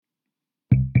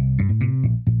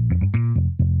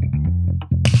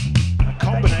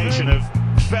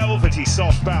velvety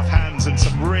soft Bath hands and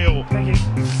some real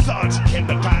thud in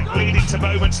the back, leading to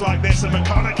moments like this. And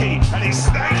McConaughey, and he's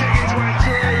snaking his way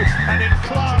through, and in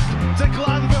Clark to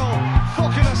Glanville.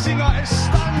 Fokina Singa is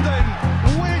standing,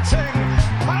 waiting,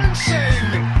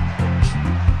 pouncing.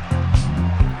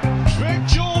 Big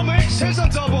Joel makes his a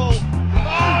double.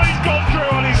 Oh, he's gone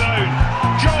through on his own.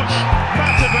 Josh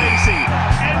Matabasi,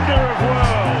 ender of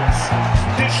worlds,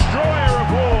 destroyer of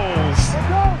walls.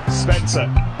 Spencer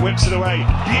whips it away,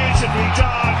 beautifully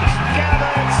done.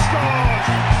 Gathered, scored.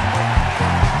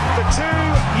 The two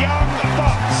young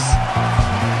bucks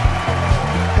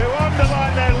who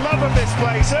underlined their love of this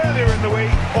place earlier in the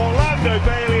week, Orlando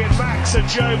Bailey and Max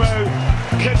Ajomo,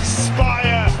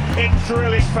 conspire in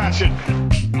thrilling fashion.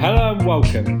 Hello and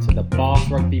welcome to the Bath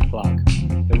Rugby Plug,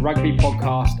 the rugby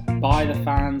podcast by the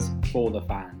fans for the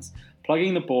fans,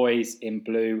 plugging the boys in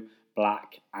blue,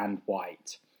 black and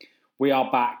white. We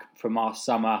are back from our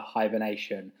summer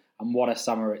hibernation, and what a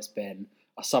summer it's been.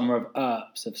 A summer of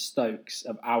Earps, of Stokes,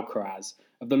 of Alcaraz,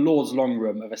 of the Lord's Long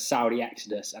Room, of a Saudi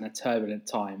exodus and a turbulent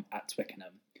time at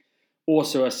Twickenham.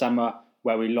 Also a summer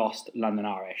where we lost London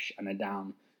Irish and are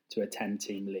down to a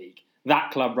 10-team league. That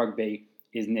club rugby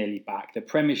is nearly back. The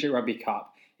Premiership Rugby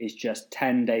Cup is just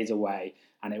 10 days away,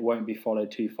 and it won't be followed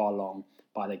too far long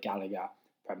by the Gallagher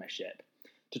Premiership.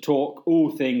 To talk all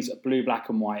things blue, black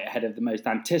and white ahead of the most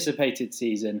anticipated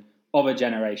season of a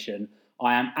generation,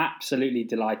 I am absolutely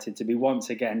delighted to be once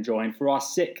again joined for our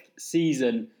 6th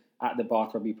season at the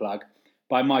Bath Rugby Plug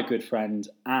by my good friend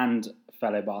and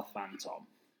fellow Bath fan, Tom.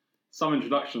 Some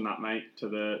introduction, that mate, to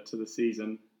the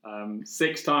season.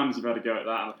 6 times you've had a go at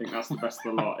that, and I think that's the best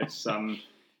of the lot. It's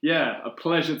a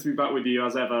pleasure to be back with you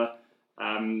as ever,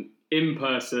 in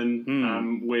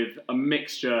person, with a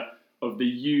mixture of the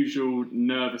usual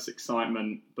nervous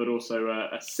excitement, but also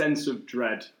a sense of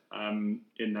dread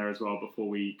in there as well before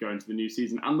we go into the new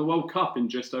season and the World Cup in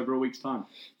just over a week's time.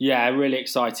 Yeah, a really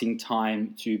exciting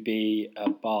time to be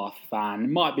a Bath fan. It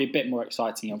might be a bit more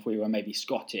exciting if we were maybe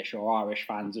Scottish or Irish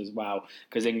fans as well,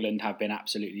 because England have been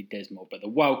absolutely dismal. But the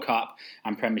World Cup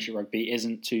and Premiership Rugby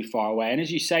isn't too far away. And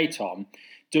as you say, Tom,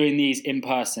 doing these in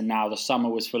person now, the summer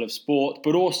was full of sport,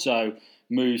 but also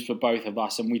moves for both of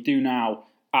us. And we do now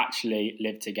actually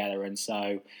live together, and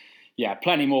so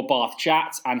plenty more Bath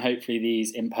chats and hopefully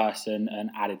these in person and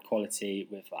added quality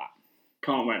with that.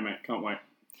 Can't wait, mate, can't wait.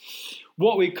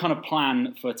 What we kind of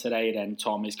plan for today then,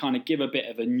 Tom, is kind of give a bit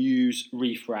of a news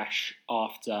refresh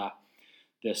after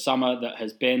the summer that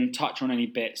has been, touch on any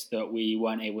bits that we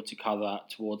weren't able to cover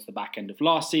towards the back end of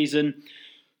last season,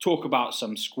 talk about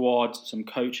some squad, some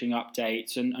coaching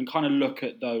updates, and kind of look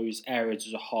at those areas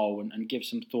as a whole and give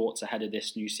some thoughts ahead of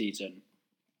this new season.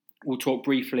 We'll talk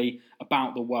briefly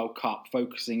about the World Cup,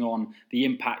 focusing on the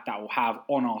impact that will have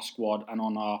on our squad and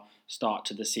on our start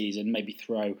to the season, maybe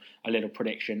throw a little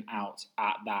prediction out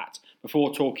at that.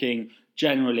 Before talking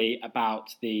generally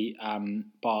about the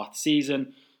Bath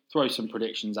season, throw some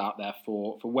predictions out there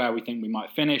for where we think we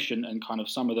might finish and kind of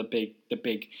some of the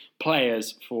big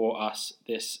players for us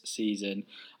this season.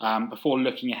 Before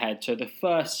looking ahead to the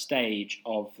first stage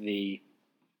of the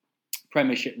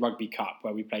Premiership Rugby Cup,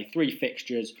 where we play 3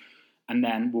 fixtures, and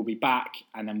then we'll be back,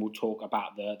 and then we'll talk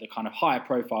about the kind of higher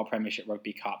profile Premiership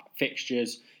Rugby Cup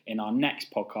fixtures in our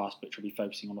next podcast, which will be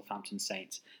focusing on Northampton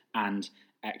Saints and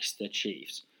Exeter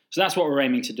Chiefs. So that's what we're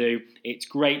aiming to do. It's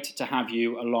great to have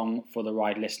you along for the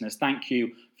ride, listeners. Thank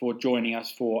you for joining us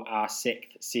for our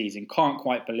 6th season. Can't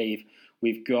quite believe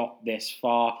we've got this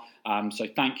far. So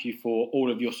thank you for all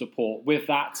of your support with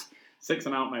that. 6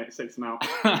 and out, mate. 6 and out.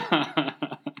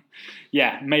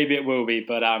 Yeah, maybe it will be,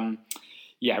 but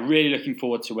really looking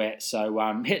forward to it.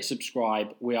 So hit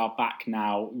subscribe. We are back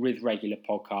now with regular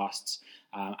podcasts.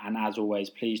 And as always,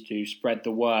 please do spread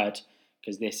the word,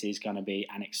 because this is going to be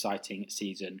an exciting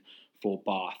season for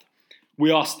Bath.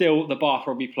 We are still the Bath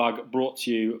Rugby Plug, brought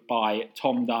to you by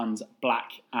Tom Dunn's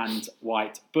Black and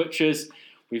White Butchers.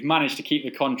 We've managed to keep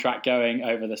the contract going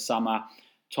over the summer.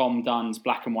 Tom Dunn's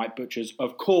Black and White Butchers,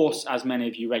 of course, as many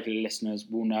of you regular listeners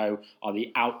will know, are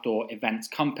the outdoor events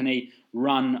company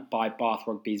run by Bath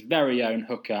Rugby's very own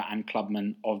hooker and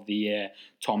clubman of the year,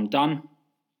 Tom Dunn.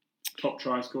 Top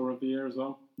try scorer of the year as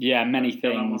well. Yeah, many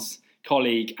things.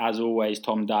 Colleague, as always,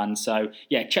 Tom Dunn. So,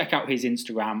 check out his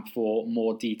Instagram for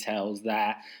more details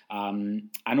there. And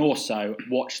also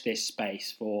watch this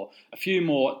space for a few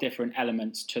more different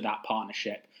elements to that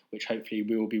partnership, which hopefully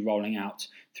we will be rolling out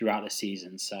throughout the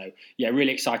season. So,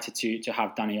 really excited to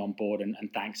have Dunny on board, and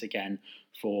thanks again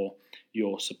for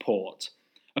your support.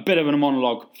 a bit of a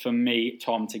monologue for me,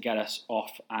 Tom, to get us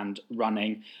off and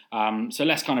running. So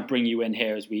let's kind of bring you in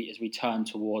here as we turn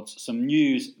towards some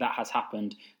news that has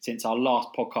happened since our last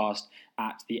podcast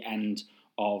at the end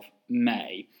of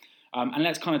May. And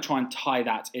let's kind of try and tie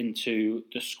that into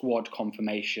the squad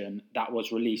confirmation that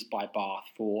was released by Bath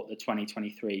for the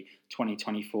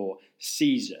 2023-2024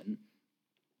 season.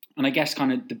 And I guess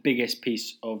kind of the biggest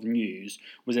piece of news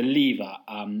was a leaver.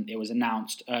 It was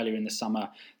announced earlier in the summer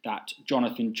that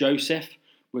Jonathan Joseph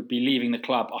would be leaving the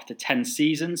club after 10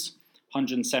 seasons,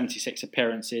 176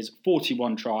 appearances,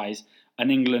 41 tries, an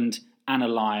England and a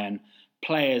Lion,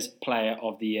 Players Player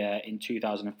of the Year in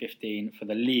 2015 for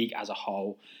the league as a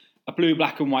whole. A blue,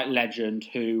 black and white legend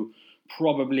who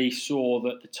probably saw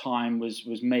that the time was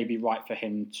maybe right for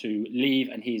him to leave,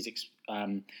 and he's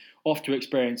off to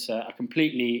experience a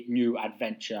completely new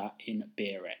adventure in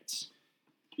Biarritz.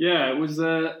 Yeah, it was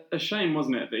a shame,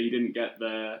 wasn't it, that he didn't get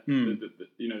the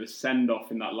send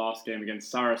off in that last game against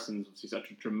Saracens. Obviously,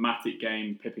 such a dramatic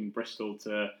game, pipping Bristol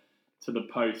to the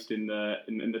post in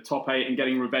the top 8 and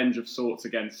getting revenge of sorts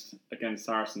against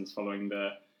Saracens following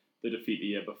the defeat the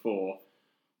year before.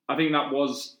 I think that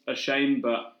was a shame,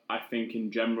 but I think in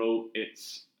general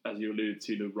it's, as you alluded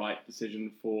to, the right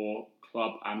decision for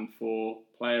club and for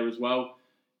player as well.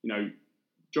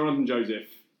 Jonathan Joseph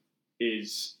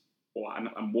is,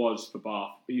 and was for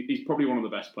Bath, he's probably one of the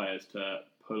best players to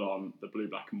pull on the blue,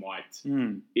 black and white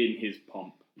in his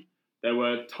pomp. There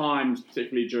were times,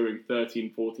 particularly during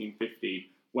 13, 14, 15,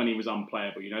 when he was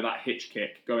unplayable. That hitch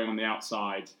kick going on the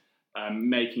outside,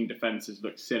 making defences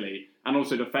look silly. And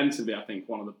also defensively, I think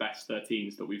one of the best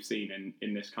 13s that we've seen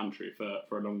in this country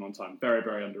for a long, long time. Very,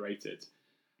 very underrated.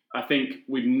 I think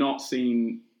we've not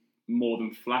seen more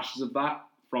than flashes of that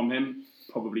from him,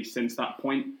 probably since that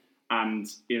point.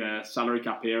 And in a salary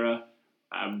cap era,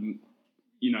 I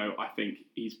think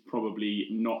he's probably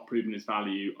not proven his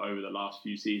value over the last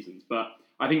few seasons. But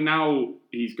I think now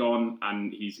he's gone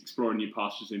and he's exploring new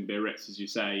pastures in Biarritz, as you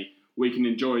say. We can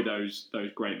enjoy those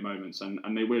great moments, and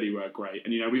they really were great.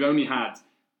 And we've only had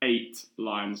 8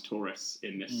 Lions tourists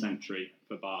in this century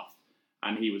for Bath,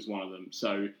 and he was one of them.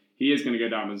 So he is going to go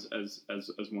down as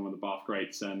one of the Bath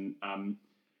greats, and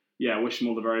wish him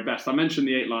all the very best. I mentioned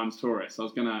the 8 Lions tourists. I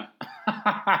was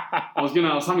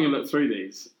having a look through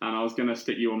these, and I was gonna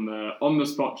stick you on the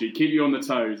spot, G, keep you on the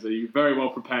toes. Are you very well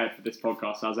prepared for this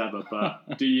podcast as ever?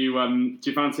 But do you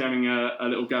fancy having a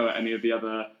little go at any of the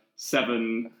other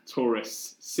 7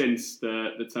 tourists since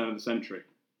the turn of the century?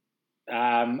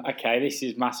 Okay, this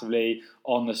is massively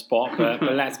on the spot,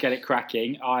 but let's get it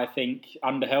cracking. I think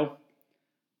Underhill.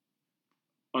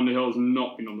 Underhill's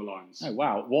not been on the lines. Oh,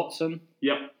 wow. Watson.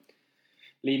 Yep.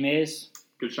 Lee Mears.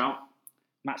 Good shout.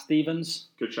 Matt Stevens.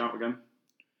 Good shout again.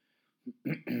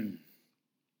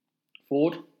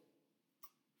 Ford.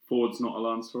 Ford's not a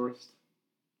Lions tourist.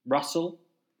 Russell.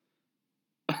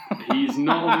 He's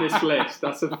not on this list.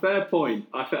 That's a fair point.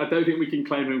 I don't think we can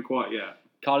claim him quite yet.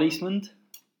 Carl Eastland?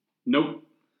 Nope.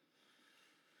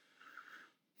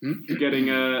 Getting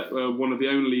one of the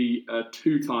only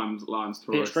 2 times Lions tourists.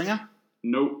 Peter Stringer?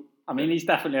 Nope. I mean, he's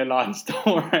definitely a Lions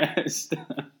tourist.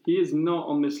 He is not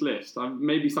on this list. I'm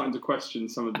maybe starting to question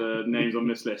some of the names on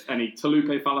this list.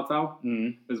 Talupe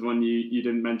Faletau is one you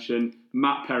didn't mention.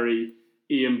 Matt Perry,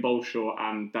 Ian Bolshaw,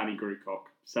 and Danny Grucock.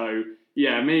 So,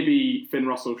 yeah, maybe Finn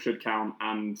Russell should count,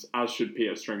 and as should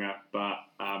Peter Stringer. But,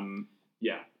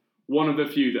 one of the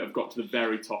few that have got to the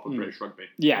very top of British rugby.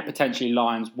 Yeah, potentially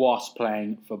Lions whilst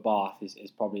playing for Bath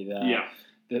is probably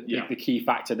the key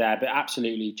factor there. But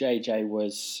absolutely, JJ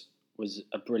was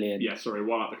a brilliant... Yeah, sorry,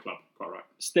 one at the club, quite right.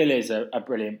 Still is a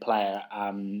brilliant player.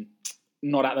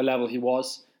 Not at the level he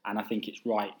was, and I think it's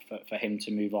right for him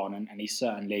to move on, and he's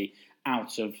certainly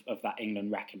out of that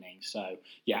England reckoning. So,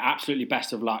 yeah, absolutely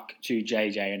best of luck to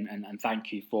JJ, and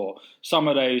thank you for some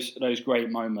of those great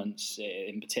moments,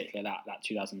 in particular that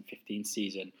 2015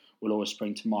 season will always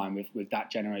spring to mind with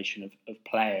that generation of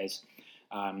players,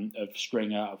 of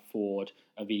Stringer, of Ford,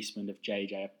 of Eastman, of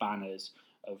JJ, of Banners,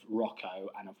 of Rocco,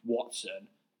 and of Watson,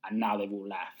 and now they've all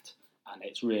left. And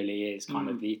it really is kind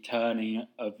of the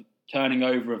turning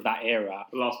over of that era.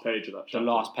 The last page of that chapter.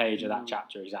 The last page of that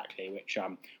chapter, exactly, which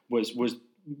was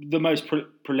the most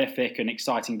prolific and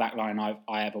exciting backline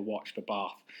I ever watched for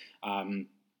Bath. And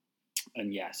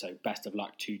yeah, so best of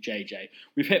luck to JJ.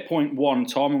 We've hit point 1,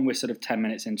 Tom, and we're sort of 10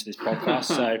 minutes into this podcast,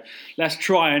 so let's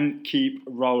try and keep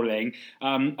rolling.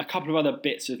 A couple of other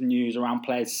bits of news around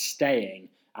players staying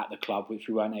at the club, which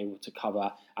we weren't able to cover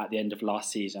at the end of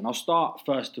last season. I'll start,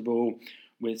 first of all,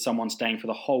 with someone staying for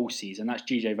the whole season. That's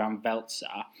GJ Van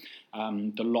Veltzer,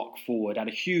 the lock forward. Had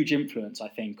a huge influence, I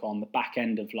think, on the back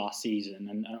end of last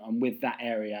season. And with that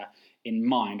area in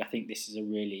mind, I think this is a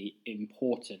really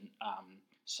important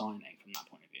signing from that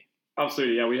point of view.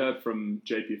 Absolutely, yeah. We heard from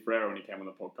JP Ferreira when he came on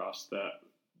the podcast that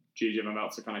GJ Van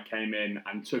Veltzer kind of came in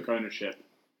and took ownership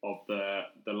of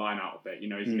the line out of it.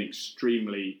 He's an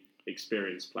extremely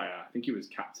experienced player. I think he was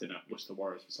captain at Worcester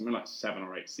Warriors for something like 7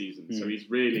 or 8 seasons. So he's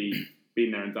really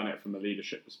been there and done it from a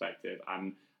leadership perspective.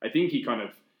 And I think he kind of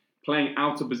playing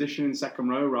out of position in second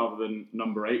row rather than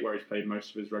number 8, where he's played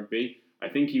most of his rugby. I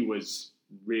think he was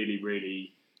really,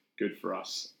 really good for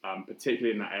us,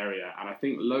 particularly in that area. And I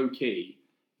think low key,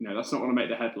 that's not going to make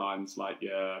the headlines like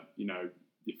your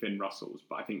Finn Russells,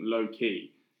 but I think low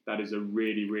key, that is a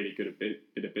really, really good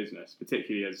bit of business,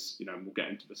 particularly as, we'll get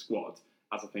into the squad,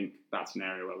 as I think that's an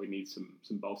area where we need some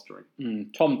bolstering.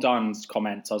 Tom Dunn's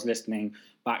comments, I was listening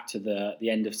back to the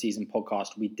end of season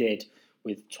podcast we did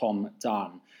with Tom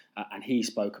Dunn, and he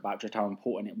spoke about just how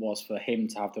important it was for him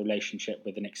to have the relationship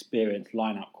with an experienced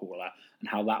line-out caller and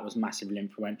how that was massively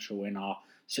influential in our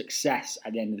success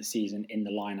at the end of the season in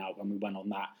the line-out when we went on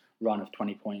that run of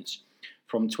 20 points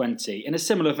from 20. In a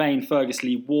similar vein, Fergus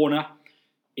Lee Warner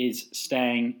is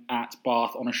staying at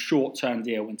Bath on a short-term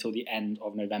deal until the end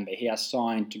of November. He has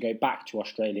signed to go back to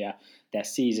Australia. Their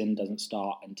season doesn't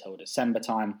start until December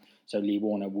time, so Lee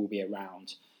Warner will be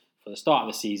around for the start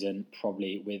of the season,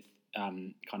 probably with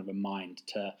kind of a mind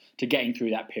to getting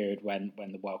through that period when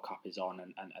the World Cup is on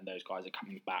and those guys are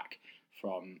coming back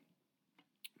from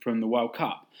the World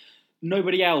Cup.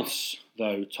 Nobody else,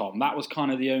 though, Tom. That was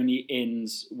kind of the only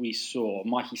ins we saw.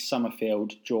 Mikey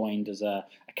Summerfield joined as a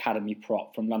academy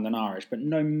prop from London Irish, but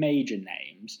no major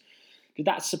names. Did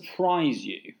that surprise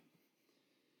you?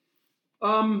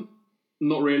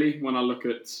 Not really. When I look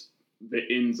at the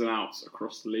ins and outs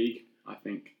across the league, I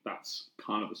think that's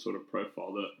kind of the sort of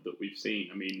profile that we've seen.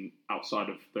 I mean, outside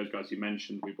of those guys you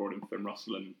mentioned, we brought in Finn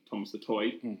Russell and Thomas the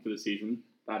Toy for the season.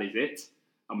 That is it.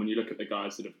 And when you look at the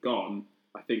guys that have gone,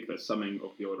 I think there's something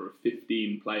of the order of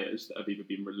 15 players that have either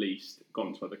been released,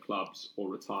 gone to other clubs, or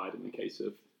retired in the case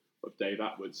of Dave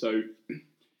Atwood. So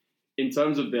in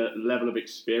terms of the level of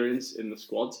experience in the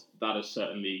squad, that has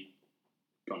certainly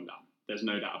gone down. There's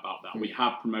no doubt about that. We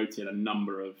have promoted a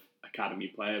number of academy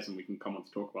players, and we can come on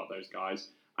to talk about those guys.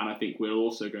 And I think we're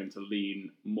also going to lean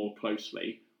more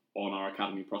closely on our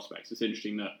academy prospects. It's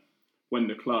interesting that when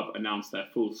the club announced their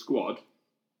full squad,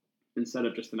 instead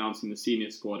of just announcing the senior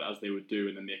squad as they would do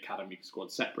and then the academy squad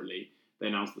separately, they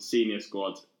announced the senior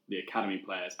squad, the academy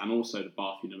players, and also the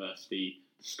Bath University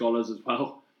scholars as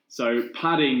well. So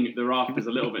padding the rafters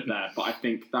a little bit there, but I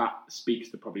think that speaks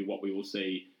to probably what we will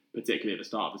see, particularly at the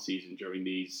start of the season during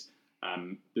these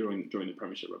during the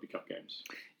Premiership Rugby Cup games.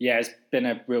 Yeah, it's been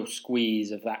a real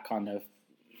squeeze of that kind of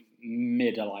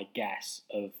middle, I guess,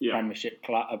 of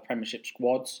Premiership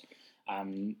squads.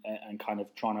 And kind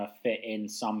of trying to fit in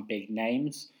some big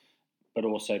names, but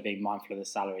also being mindful of the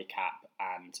salary cap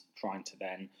and trying to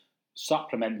then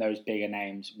supplement those bigger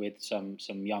names with some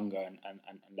younger and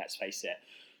let's face it,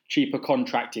 cheaper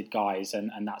contracted guys,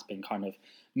 and that's been kind of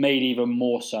made even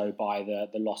more so by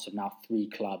the loss of now 3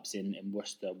 clubs in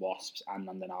Worcester, Wasps and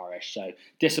London Irish. So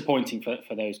disappointing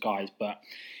for those guys. But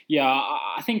yeah,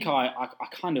 I think I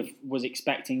kind of was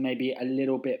expecting maybe a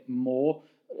little bit more.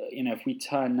 If we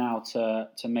turn now to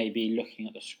maybe looking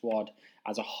at the squad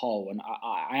as a whole, and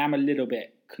I am a little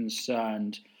bit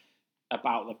concerned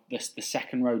about the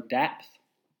second row depth.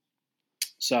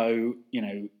 So,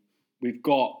 we've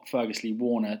got Fergus Lee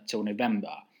Warner till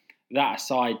November. That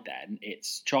aside then,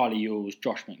 it's Charlie Ewels,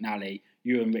 Josh McNally,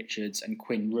 Ewan Richards and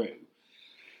Quinn Rue.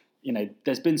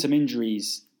 There's been some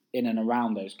injuries in and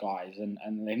around those guys and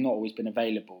they've not always been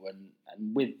available.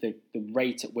 And with the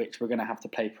rate at which we're going to have to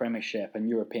play Premiership and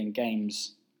European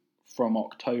games from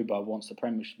October once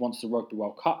the Rugby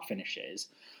World Cup finishes,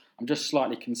 I'm just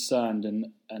slightly concerned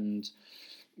and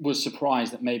was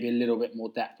surprised that maybe a little bit more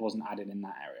depth wasn't added in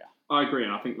that area. I agree,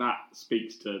 and I think that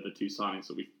speaks to the 2 signings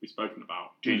that we've spoken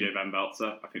about. GJ Van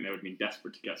Veltzer, I think they would have been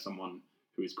desperate to get someone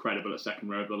who is credible at second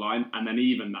row of the line, and then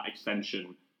even that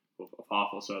extension of half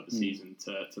or so of the season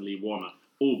to Lee Warner,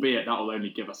 albeit that will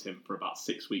only give us him for about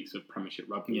 6 weeks of Premiership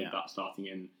rugby, with that starting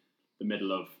in the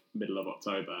middle of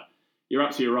October. You're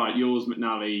absolutely right. Ewels,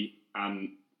 McNally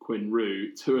and Quinn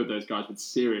Rue, 2 of those guys with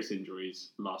serious injuries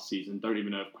last season. Don't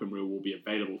even know if Quinn Rue will be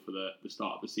available for the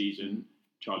start of the season.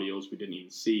 Charlie Ewels we didn't even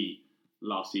see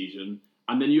last season.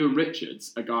 And then Ewan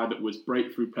Richards, a guy that was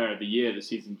Breakthrough Player of the Year the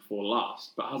season before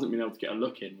last, but hasn't been able to get a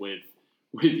look in with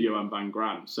Johan van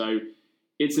Graan. So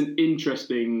it's an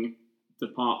interesting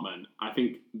department, I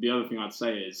think the other thing I'd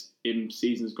say is in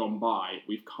seasons gone by,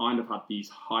 we've kind of had these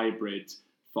hybrid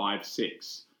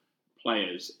 5-6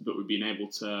 players that we've been able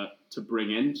to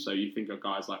bring in. So you think of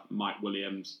guys like Mike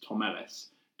Williams, Tom Ellis,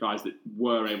 guys that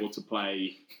were able to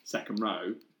play second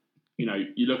row. You know,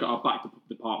 you look at our back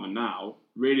department now,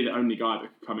 really the only guy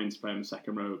that could come in to play in the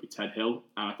second row would be Ted Hill,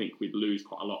 and I think we'd lose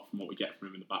quite a lot from what we get from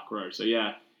him in the back row. So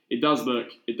yeah, it does look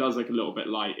a little bit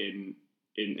light in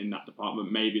that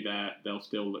department. Maybe they'll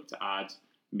still look to add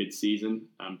mid-season,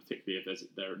 particularly if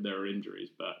there are injuries.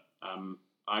 But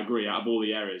I agree, out of all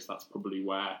the areas, that's probably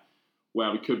where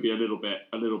we could be a little bit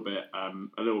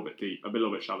deep, a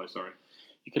little bit shallow. Sorry.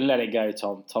 You can let it go,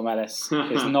 Tom. Tom Ellis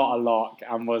is not a lock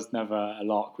and was never a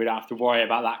lock. We don't have to worry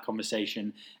about that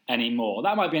conversation anymore.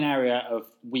 That might be an area of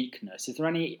weakness. Is there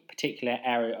any particular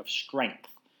area of strength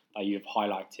that you've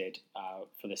highlighted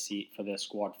for the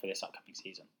squad for this upcoming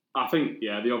season? I think,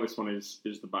 the obvious one is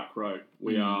the back row.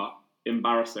 We are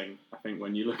embarrassing, I think,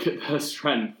 when you look at the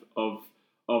strength of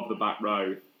the back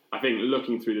row. I think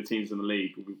looking through the teams in the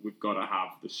league, we've got to have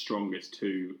the strongest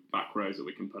two back rows that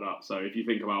we can put up. So if you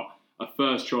think about a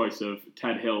first choice of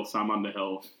Ted Hill, Sam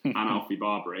Underhill, and Alfie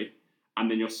Barbary, and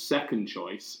then your second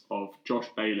choice of Josh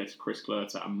Bayliss, Chris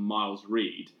Clurter, and Miles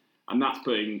Reed, and that's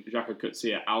putting Xhaka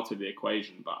Coetzee out of the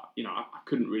equation. But I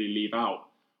couldn't really leave out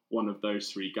one of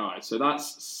those three guys. So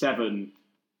that's 7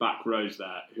 back rows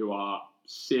there who are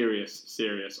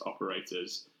serious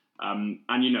operators. And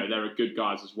there are good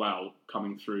guys as well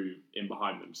coming through in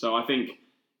behind them. So I think,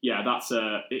 that's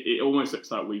it almost looks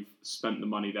like we've spent the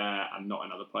money there and not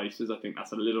in other places. I think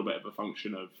that's a little bit of a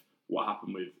function of what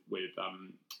happened with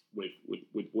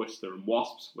Worcester and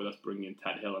Wasps, with us bringing in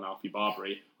Ted Hill and Alfie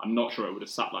Barbary. I'm not sure it would have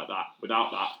sat like that without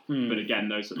that. But again,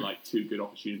 those are like two good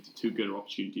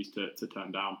opportunities to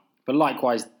turn down. But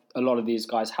likewise, a lot of these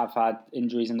guys have had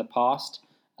injuries in the past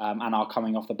and are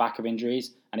coming off the back of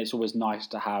injuries, and it's always nice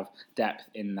to have depth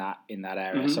in that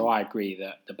area. So I agree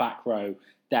that the back row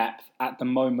depth at the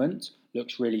moment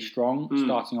looks really strong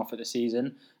starting off at the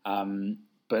season.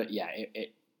 But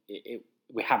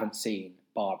we haven't seen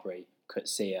Barbary,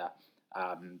 Coetzee,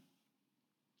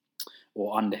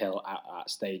 or Underhill at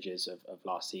stages of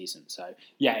last season. So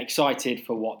excited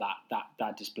for what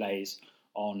that displays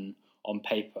on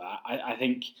paper. I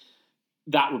think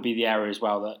that would be the area as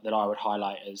well that I would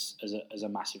highlight as a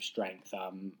massive strength.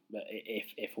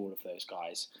 If all of those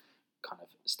guys kind of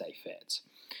stay fit.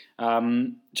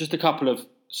 Just a couple of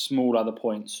small other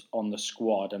points on the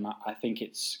squad, and I think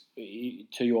it's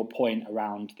to your point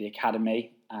around the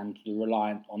academy and the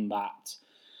reliant on that,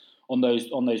 on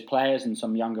those players and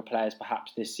some younger players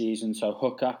perhaps this season. So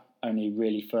hooker, only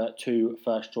really for 2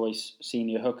 first choice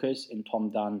senior hookers in Tom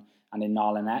Dunn and in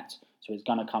Niall Annette. So it's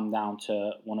going to come down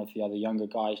to one of the other younger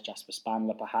guys, Jasper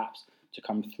Spandler perhaps, to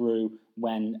come through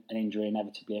when an injury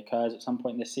inevitably occurs at some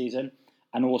point this season.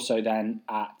 And also then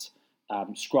at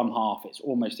scrum half, it's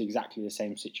almost exactly the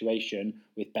same situation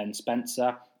with Ben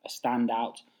Spencer, a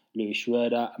standout, Louis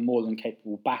Schroeder, a more than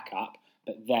capable backup.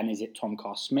 But then is it Tom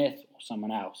Carr-Smith or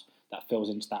someone else that fills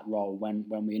into that role when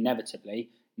we inevitably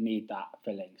need that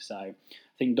filling? So I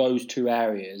think those 2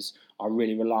 areas are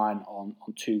really reliant on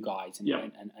 2 guys.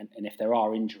 And if there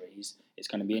are injuries, it's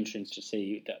going to be interesting to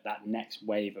see that next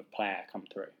wave of player come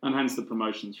through. And hence the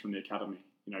promotions from the academy.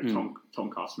 Tom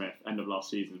Carr-Smith, end of last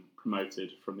season,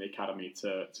 promoted from the academy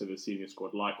to the senior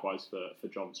squad. Likewise for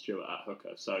John Stewart at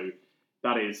hooker. So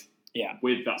that is,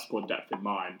 with that squad depth in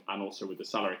mind, and also with the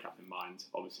salary cap in mind,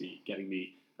 obviously getting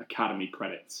the academy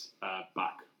credits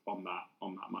back on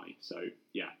that money. So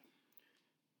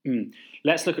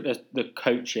Let's look at the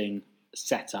coaching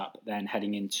setup then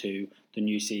heading into the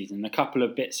new season. A couple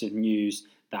of bits of news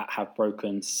that have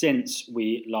broken since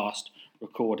we last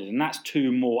recorded, and that's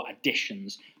 2 more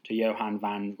additions to Johan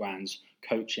van Graan's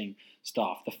coaching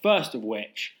staff. The first of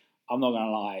which, I'm not going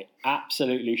to lie,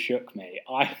 absolutely shook me.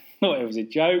 I thought it was a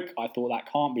joke. I thought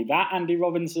that can't be that Andy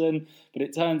Robinson, but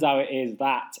it turns out it is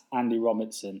that Andy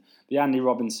Robinson. The Andy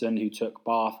Robinson who took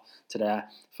Bath to their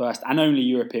first and only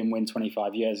European win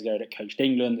 25 years ago, that coached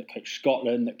England, that coached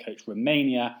Scotland, that coached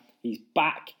Romania. He's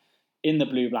back in the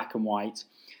blue, black and white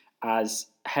as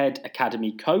head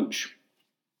academy coach.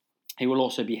 He will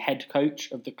also be head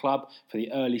coach of the club for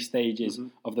the early stages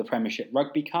of the Premiership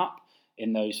Rugby Cup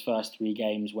in those first 3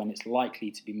 games when it's likely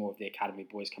to be more of the academy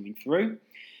boys coming through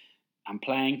and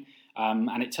playing.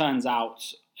 And it turns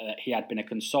out he had been a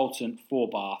consultant for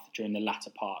Bath during the latter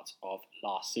part of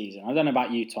last season. I don't know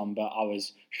about you, Tom, but I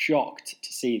was shocked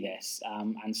to see this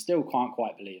and still can't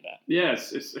quite believe it.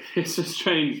 Yes, it's a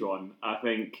strange one. I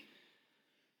think,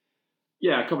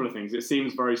 a couple of things. It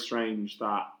seems very strange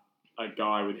that a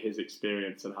guy with his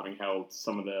experience and having held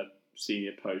some of the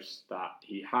senior posts that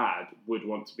he had would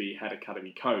want to be head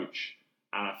academy coach.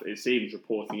 And it seems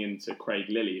reporting into Craig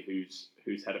Lilly, who's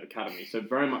head of academy. So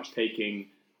very much taking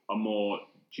a more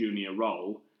junior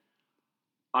role.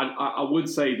 I would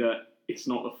say that it's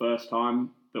not the first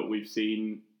time that we've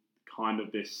seen kind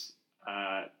of this,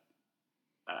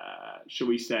 shall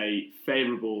we say,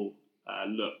 favourable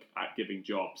look at giving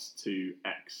jobs to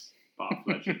ex-Bath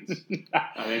legends.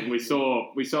 I think we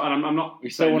saw, and I'm not. We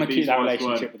still want to keep that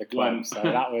relationship with the club, so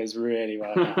that was really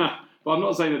well done. But I'm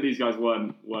not saying that these guys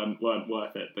weren't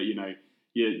worth it. But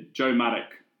Joe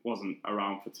Maddock wasn't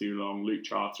around for too long. Luke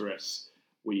Charteris,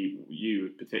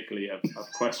 you particularly have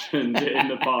questioned in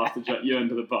the past to chuck you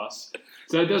under the bus.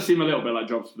 So it does seem a little bit like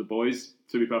jobs for the boys,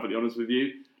 to be perfectly honest with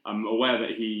you. I'm aware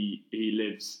that he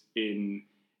lives in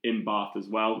Bath as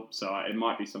well, so it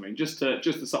might be something just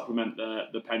to supplement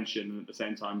the pension and at the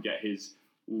same time get his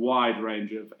wide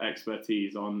range of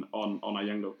expertise on our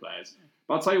younger players.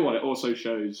 But I'll tell you what, it also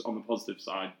shows on the positive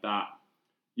side that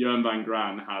Johan van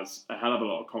Gran has a hell of a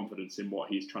lot of confidence in what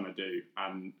he's trying to do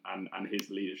and his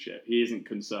leadership. He isn't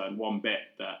concerned one bit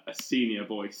that a senior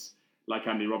voice like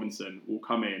Andy Robinson will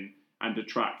come in and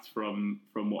detract from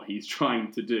what he's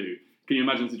trying to do. Can you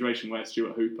imagine a situation where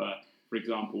Stuart Hooper, for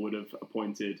example, would have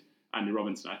appointed Andy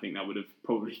Robinson? I think that would have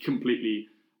probably completely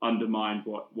undermined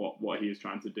what he was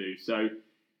trying to do. So,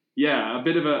 yeah, a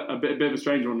bit of a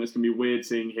strange one. It's going to be weird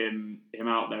seeing him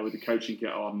out there with the coaching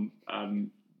kit on,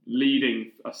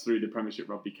 leading us through the Premiership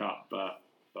Rugby Cup. But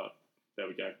there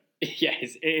we go.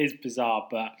 Yes, it is bizarre,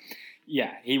 but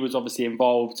yeah, he was obviously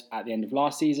involved at the end of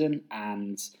last season,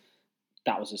 and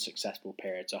that was a successful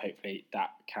period, so hopefully that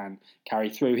can carry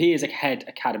through. He is a head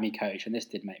academy coach, and this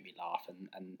did make me laugh,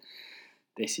 and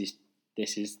this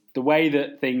is the way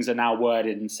that things are now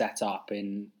worded and set up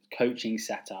in coaching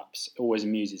setups always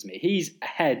amuses me. He's a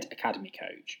head academy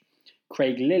coach.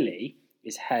 Craig Lilly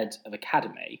is head of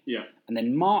academy, and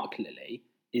then Mark Lilly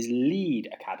is lead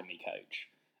academy coach,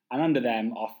 and under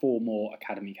them are 4 more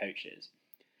academy coaches.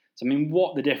 So, I mean,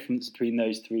 what the difference between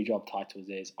those 3 job titles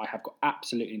is, I have got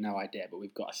absolutely no idea, but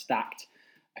we've got a stacked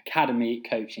academy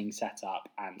coaching setup,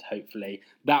 and hopefully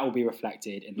that will be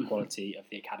reflected in the quality of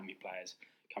the academy players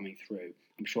coming through.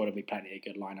 I'm sure there'll be plenty of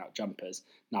good line-out jumpers.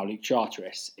 Now, Luke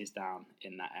Charteris is down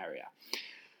in that area.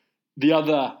 The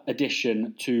other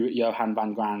addition to Johan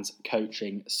van Gran's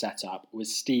coaching setup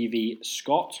was Stevie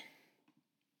Scott.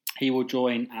 He will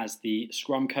join as the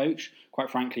scrum coach. Quite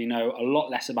frankly, know a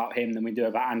lot less about him than we do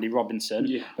about Andy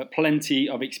Robinson, but plenty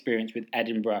of experience with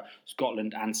Edinburgh,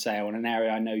 Scotland and Sale, in an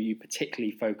area I know you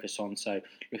particularly focus on. So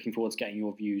looking forward to getting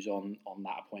your views on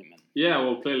that appointment. Yeah,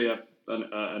 well, clearly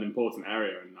an important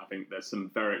area, and I think there's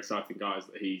some very exciting guys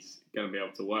that he's going to be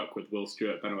able to work with. Will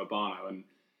Stewart, Beno Urbano, and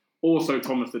also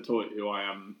Thomas du Toit, who I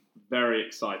am very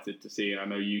excited to see. And I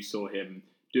know you saw him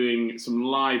doing some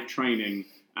live training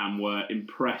and were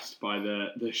impressed by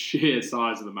the sheer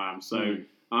size of the man. So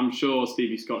I'm sure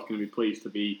Stevie Scott's going to be pleased to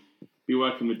be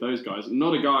working with those guys.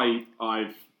 Not a guy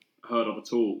I've heard of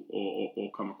at all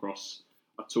or come across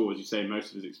at all. As you say, most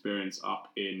of his experience up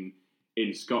in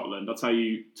Scotland. I'll tell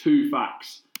you 2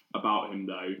 facts about him,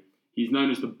 though. He's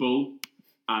known as the Bull,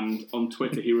 and on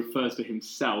Twitter he refers to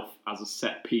himself as a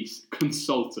set-piece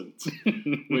consultant,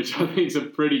 which I think is a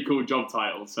pretty cool job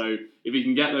title. So if he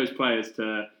can get those players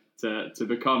to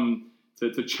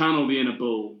channel the inner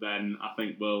Bull, then I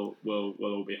think we'll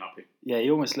all be happy. Yeah,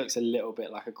 he almost looks a little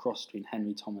bit like a cross between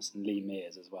Henry Thomas and Lee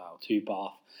Mears as well. 2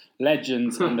 Bath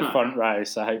legends in the front row,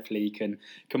 so hopefully he can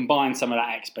combine some of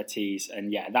that expertise.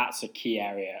 And yeah, that's a key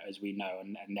area, as we know,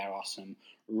 and there are some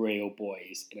real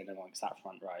boys in and amongst that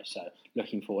front row. So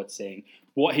looking forward to seeing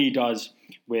what he does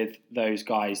with those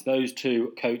guys. Those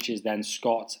 2 coaches then,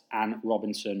 Scott and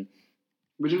Robinson.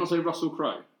 Would you not say Russell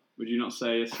Crowe? Would you not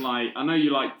say a slight... I know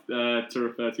you like to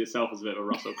refer to yourself as a bit of a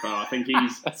Russell Crowe. I think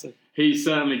he's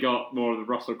certainly got more of the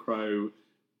Russell Crowe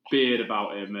beard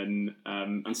about him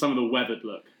and some of the weathered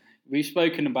look. We've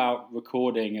spoken about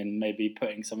recording and maybe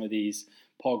putting some of these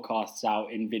podcasts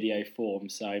out in video form.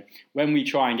 So when we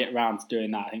try and get round to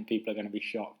doing that, I think people are going to be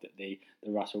shocked at the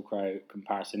Russell Crowe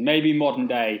comparison. Maybe modern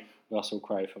day Russell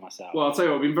Crowe for myself. Well, I'll tell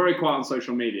you what, I've been very quiet on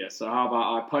social media, so how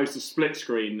about I post a split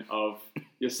screen of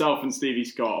yourself and Stevie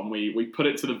Scott, and we put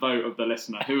it to the vote of the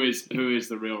listener. Who is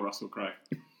the real Russell Crowe?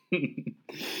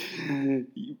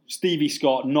 Stevie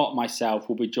Scott, not myself,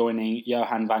 will be joining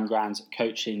Johan van Gran's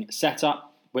coaching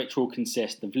setup, which will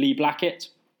consist of Lee Blackett,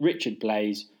 Richard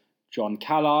Blaze, John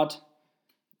Callard,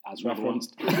 as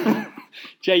referenced,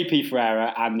 JP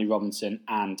Ferreira, Andy Robinson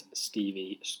and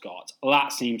Stevie Scott.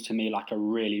 That seems to me like a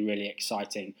really, really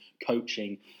exciting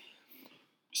coaching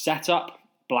setup,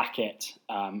 Blackett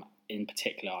in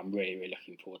particular, I'm really, really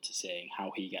looking forward to seeing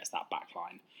how he gets that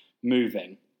backline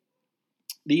moving.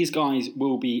 These guys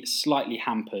will be slightly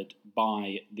hampered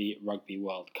by the Rugby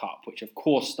World Cup, which of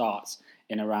course starts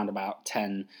in around about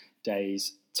 10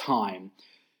 days' time.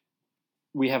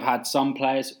 We have had some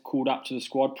players called up to the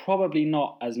squad, probably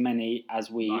not as many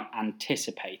as we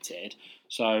anticipated.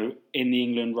 So in the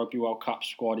England Rugby World Cup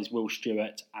squad is Will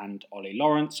Stewart and Ollie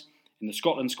Lawrence. In the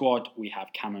Scotland squad, we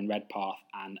have Cameron Redpath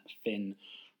and Finn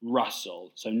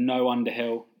Russell. So no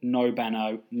Underhill, no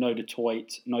Benno, no Du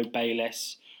Toit, no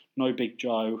Bayliss, no Big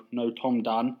Joe, no Tom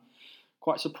Dunn.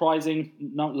 Quite surprising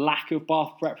lack of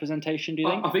Bath representation, do you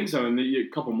think? I think so, and a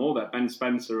couple more there. Ben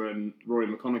Spencer and Rory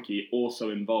McConaughey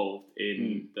also involved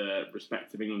in the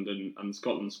respective England and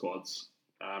Scotland squads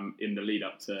in the lead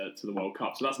up to the World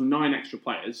Cup. So that's 9 extra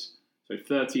players, so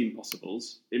 13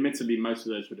 possibles. Admittedly, most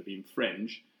of those would have been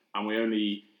fringe, and we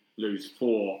only lose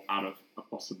 4 out of a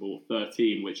possible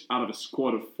 13, which out of a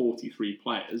squad of 43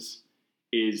 players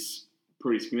is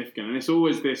pretty significant. And it's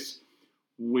always this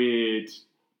weird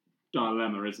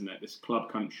dilemma, isn't it? This club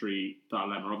country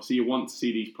dilemma. Obviously, you want to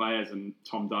see these players, and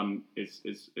Tom Dunn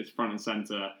is front and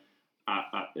centre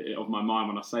of my mind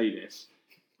when I say this.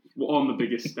 On the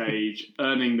biggest stage,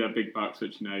 earning the big bucks,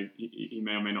 which he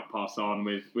may or may not pass on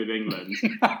with England,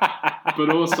 but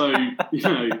also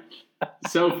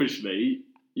selfishly,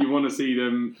 you want to see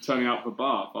them turning out for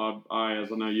Bath.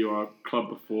 As I know, you are club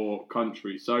before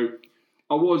country, so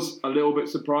I was a little bit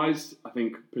surprised. I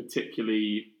think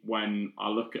particularly when I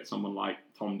look at someone like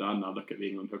Tom Dunn, I look at the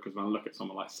England hookers, and I look at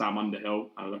someone like Sam Underhill,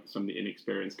 and I look at some of the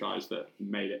inexperienced guys that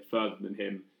made it further than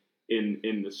him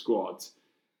in the squad.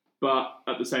 But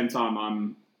at the same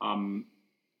time, I'm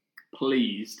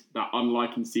pleased that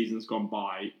unlike in seasons gone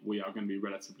by, we are going to be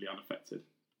relatively unaffected.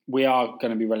 We are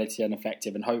going to be relatively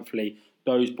unaffected, and hopefully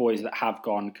those boys that have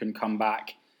gone can come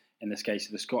back, in this case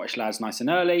of the Scottish lads, nice and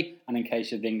early, and in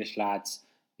case of the English lads,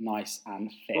 nice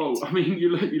and fit. Well, I mean, you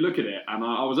look at it, and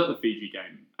I was at the Fiji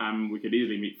game, and we could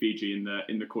easily meet Fiji in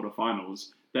the quarterfinals.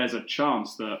 There's a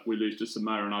chance that we lose to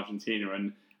Samoa and Argentina,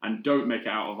 and don't make it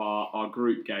out of our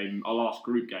group game, our last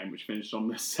group game, which finished on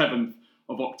the 7th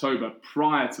of October,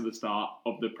 prior to the start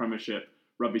of the Premiership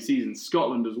rugby season.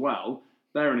 Scotland as well,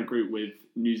 they're in a group with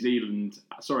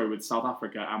with South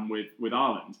Africa and with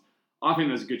Ireland. I think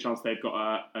there's a good chance they've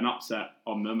got an upset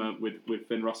on them with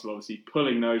Finn Russell obviously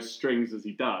pulling those strings as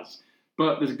he does.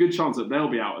 But there's a good chance that they'll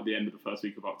be out at the end of the first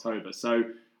week of October. So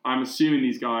I'm assuming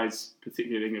these guys,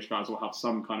 particularly the English guys, will have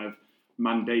some kind of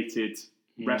mandated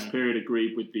rest period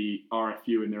agreed with the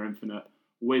RFU in their infinite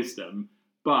wisdom.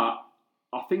 But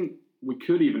I think we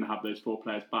could even have those 4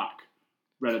 players back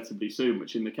relatively soon,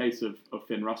 which in the case of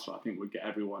Finn Russell, I think would get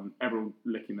everyone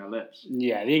licking their lips.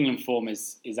 Yeah, the England form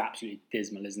is absolutely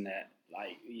dismal, isn't it?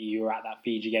 Like, you were at that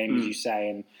Fiji game, as you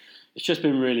say, and it's just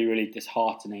been really, really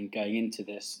disheartening going into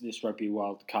this Rugby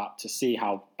World Cup to see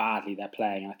how badly they're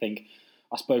playing. And I think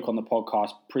I spoke on the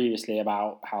podcast previously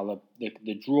about how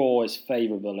the draw is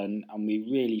favourable and we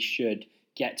really should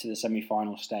get to the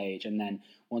semi-final stage. And then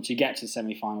once you get to the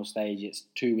semi-final stage, it's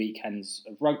 2 weekends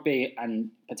of rugby and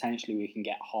potentially we can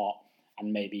get hot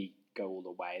and maybe go all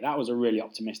the way. That was a really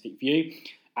optimistic view.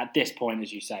 At this point,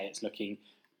 as you say, it's looking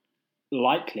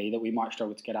likely that we might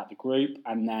struggle to get out the group,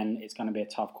 and then it's going to be a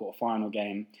tough quarter-final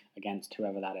game against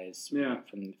whoever that is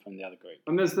from the other group.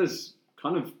 And there's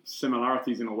kind of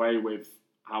similarities in a way with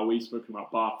how we've spoken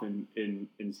about Bath in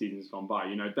seasons gone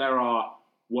by. There are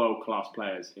world-class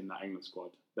players in that England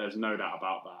squad. There's no doubt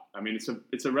about that. I mean,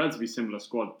 it's a relatively similar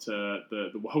squad to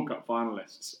the World Cup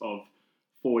finalists of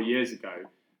 4 years ago.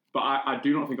 But I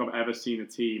do not think I've ever seen a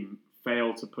team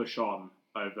fail to push on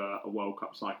over a World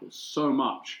Cup cycle so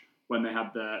much when they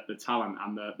had the talent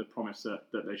and the promise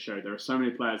that they showed. There are so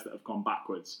many players that have gone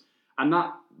backwards. And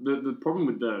that the problem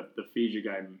with the Fiji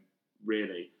game,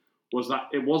 really, was that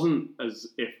it wasn't as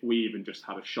if we even just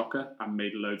had a shocker and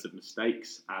made loads of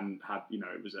mistakes and had,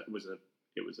 it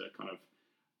was a kind of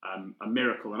a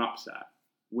miracle, an upset.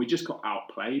 We just got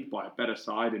outplayed by a better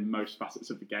side in most facets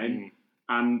of the game.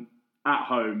 And at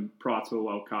home, prior to a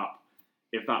World Cup,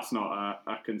 if that's not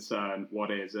a concern,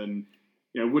 what is? And,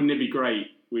 wouldn't it be great?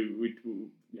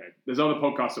 There's other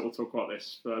podcasts that will talk about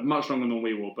this for much longer than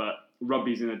we will, but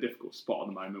rugby's in a difficult spot at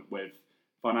the moment with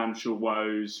financial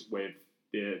woes, with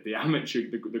the amateur,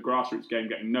 the grassroots game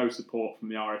getting no support from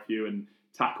the RFU and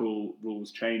tackle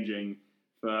rules changing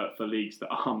for leagues that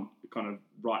aren't kind of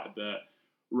right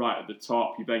at the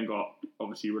top. You've then got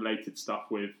obviously related stuff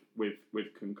with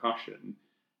concussion.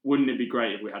 Wouldn't it be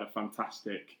great if we had a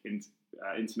fantastic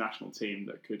international team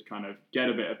that could kind of get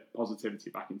a bit of positivity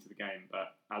back into the game?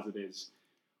 But as it is,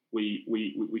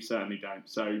 we certainly don't.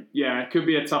 So yeah, it could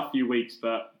be a tough few weeks,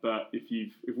 but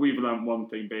if we've learned one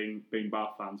thing, being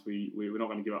Bath fans, we're not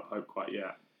going to give up hope quite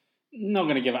yet. Not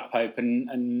going to give up hope,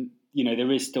 and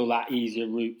there is still that easier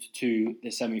route to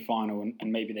the semi-final,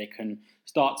 and maybe they can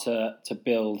start to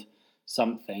build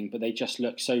something, but they just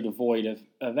look so devoid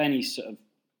of any sort of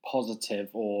positive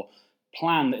or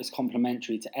plan that is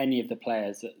complementary to any of the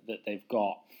players that they've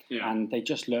got. Yeah. And they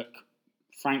just look,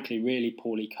 frankly, really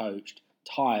poorly coached,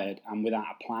 tired, and without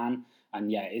a plan.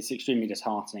 And yeah, it's extremely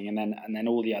disheartening. And then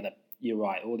all the other, you're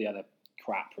right, all the other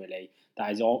crap really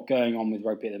that is all going on with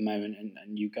rugby at the moment.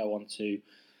 And you go onto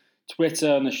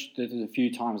Twitter, and there's a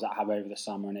few times that I have over the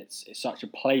summer, and it's such a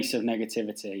place of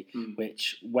negativity.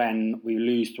 Which when we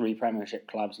lose 3 Premiership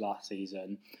clubs last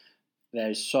season,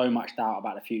 there's so much doubt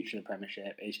about the future of the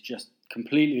Premiership. It's just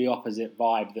completely the opposite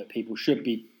vibe that people should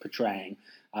be portraying.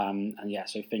 And yeah,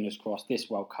 so fingers crossed this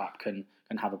World Cup can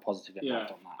have a positive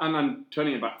impact on that. And then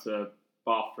turning it back to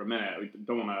Bath for a minute, we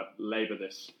don't want to labour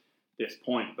this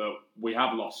point, but we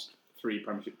have lost 3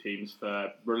 Premiership teams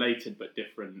for related but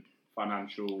different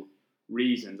financial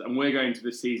reasons. And we're going to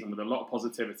this season with a lot of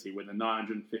positivity, with a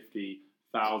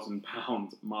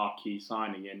 £950,000 marquee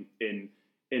signing in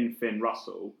Finn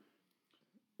Russell.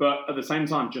 But at the same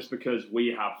time, just because we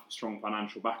have strong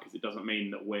financial backers, it doesn't mean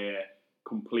that we're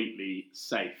completely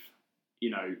safe.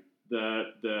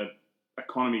 The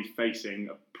economy's facing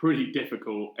a pretty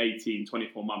difficult 18,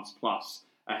 24 months plus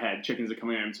ahead. Chickens are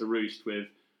coming home to roost with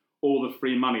all the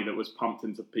free money that was pumped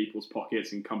into people's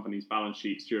pockets and companies' balance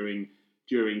sheets during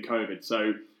COVID.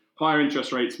 So higher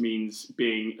interest rates means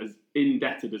being as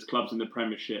indebted as clubs in the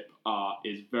Premiership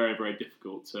is very, very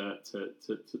difficult to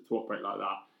operate like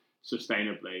that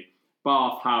sustainably.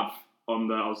 Bath have I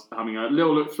was having a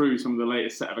little look through some of the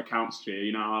latest set of accounts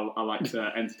here. I like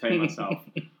to entertain myself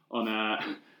on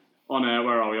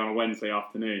a Wednesday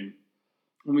afternoon,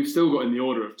 and we've still got in the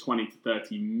order of 20 to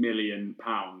 30 million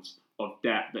pounds of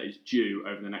debt that is due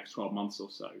over the next 12 months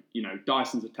or so.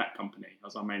 Dyson's a tech company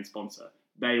as our main sponsor.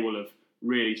 They will have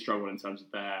really struggled in terms of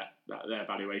their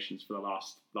valuations for the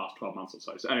last 12 months or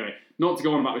so. So anyway, not to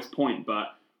go on about this point,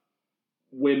 but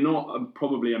we're not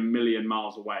probably a million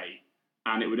miles away,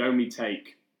 and it would only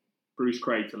take Bruce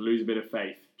Craig to lose a bit of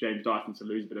faith, James Dyson to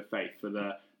lose a bit of faith, for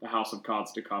the house of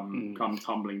cards to come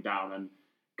tumbling down. And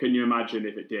can you imagine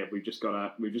if it did? We've just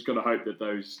got to hope that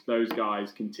those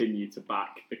guys continue to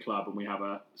back the club, and we have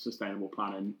a sustainable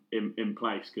plan in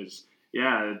place, because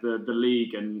yeah, the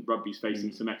league and rugby's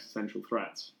facing some existential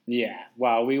threats. Yeah,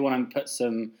 well, we want to put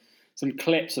some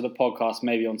clips of the podcast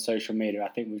maybe on social media. I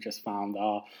think we've just found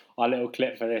our little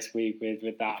clip for this week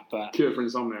with that. But cure for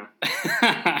insomnia.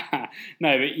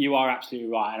 No, but you are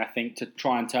absolutely right. And I think to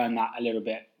try and turn that a little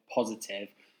bit positive,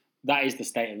 that is the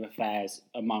state of affairs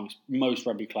amongst most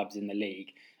rugby clubs in the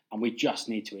league. And we just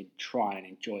need to try and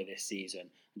enjoy this season.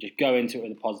 And just go into it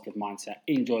with a positive mindset,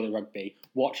 enjoy the rugby,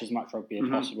 watch as much rugby as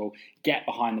possible, get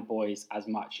behind the boys as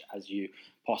much as you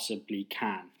possibly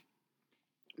can.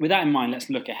 With that in mind, let's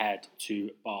look ahead to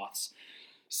Bath's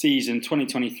season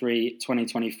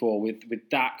 2023-2024 with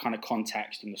that kind of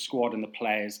context and the squad and the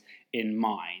players in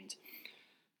mind.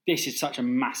 This is such a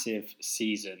massive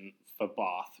season for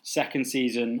Bath. Second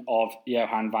season of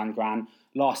Johan van Graan.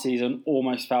 Last season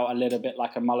almost felt a little bit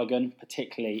like a mulligan,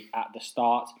 particularly at the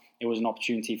start. It was an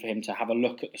opportunity for him to have a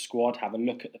look at the squad, have a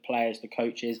look at the players, the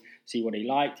coaches, see what he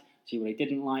liked, see what he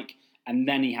didn't like. And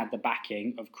then he had the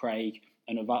backing of Craig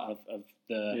and of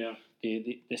the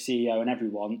CEO and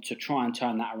everyone to try and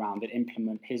turn that around and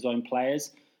implement his own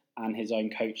players and his own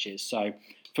coaches. So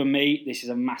for me, this is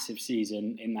a massive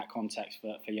season in that context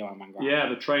for Johan van Graan. Yeah,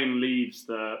 the train leaves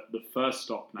the first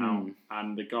stop now,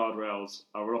 and the guardrails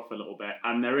are off a little bit,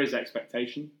 and there is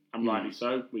expectation, and rightly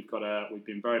so. We've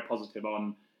been very positive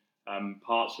on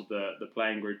parts of the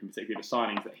playing group, and particularly the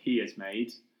signings that he has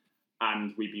made.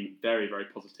 And we've been very, very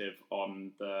positive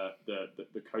on the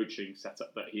coaching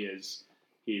setup that he's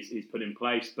put in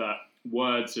place. But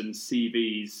words and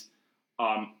CVs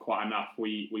aren't quite enough.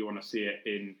 We want to see it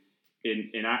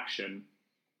in action.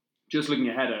 Just looking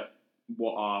ahead at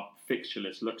what our fixture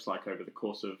list looks like over the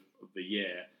course of the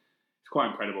year, it's quite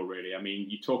incredible, really. I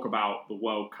mean, you talk about the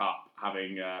World Cup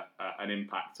having an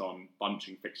impact on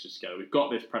bunching fixtures together. We've got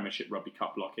this Premiership Rugby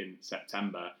Cup block in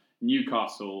September.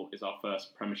 Newcastle is our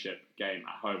first Premiership game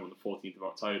at home on the 14th of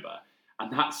October.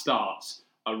 And that starts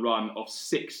a run of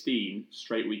 16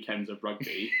 straight weekends of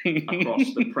rugby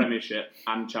across the Premiership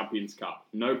and Champions Cup.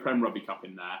 No Prem Rugby Cup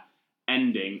in there,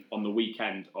 ending on the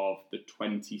weekend of the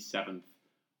 27th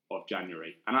of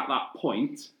January. And at that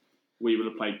point, we will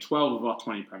have played 12 of our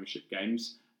 20 Premiership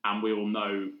games, and we will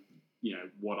know,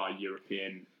 what our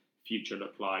European future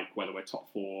look like, whether we're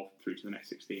top 4 through to the next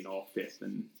 16 or 5th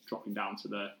and dropping down to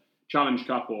the Challenge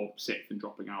Cup, or 6th and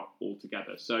dropping out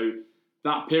altogether. So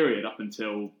that period up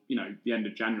until the end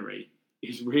of January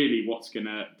is really what's going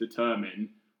to determine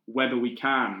whether we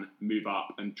can move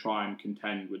up and try and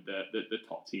contend with the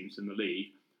top teams in the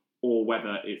league, or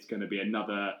whether it's going to be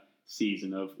another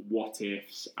season of what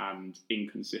ifs and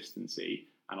inconsistency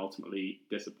and ultimately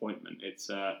disappointment. It's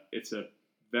a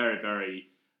very, very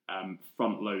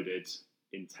front-loaded,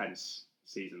 intense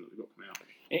season that we've got coming up.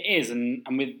 It is, and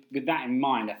with that in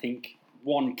mind, I think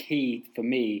one key for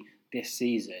me this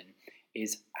season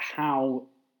is how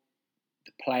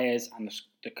the players and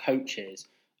the coaches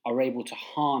are able to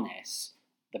harness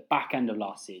the back end of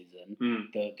last season,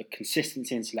 the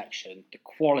consistency in selection, the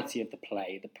quality of the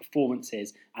play, the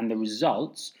performances and the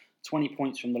results, 20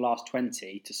 points from the last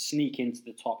 20 to sneak into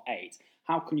the top 8.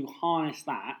 How can you harness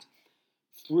that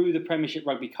through the Premiership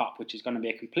Rugby Cup, which is going to be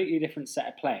a completely different set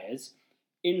of players,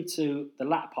 into the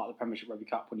latter part of the Premiership Rugby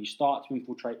Cup when you start to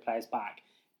infiltrate players back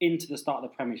into the start of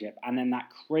the Premiership, and then that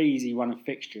crazy run of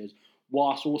fixtures,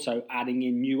 whilst also adding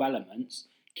in new elements,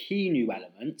 key new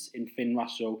elements in Finn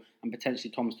Russell and potentially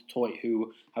Thomas du Toit,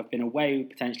 who have been away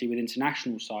potentially with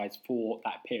international sides for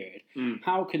that period.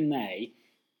 How can they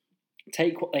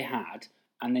take what they had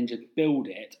and then just build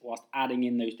it whilst adding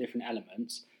in those different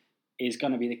elements is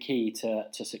going to be the key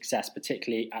to success,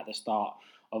 particularly at the start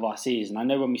of our season. I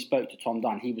know when we spoke to Tom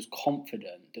Dunn, he was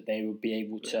confident that they would be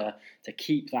able to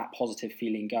keep that positive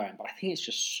feeling going, but I think it's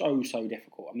just so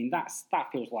difficult. I mean, that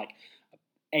feels like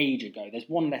age ago. There's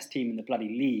one less team in the bloody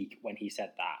league when he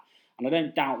said that. And I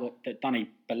don't doubt that Dunny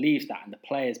believes that and the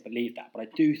players believe that, but I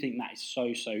do think that is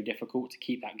so difficult to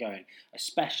keep that going,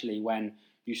 especially when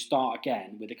you start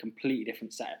again with a completely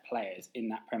different set of players in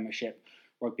that Premiership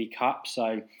Rugby Cup.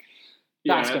 So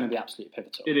that's going to be absolutely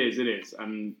pivotal. It is.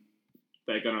 And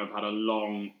they're going to have had a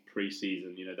long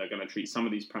pre-season. They're going to treat some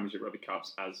of these Premiership Rugby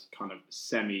Cups as kind of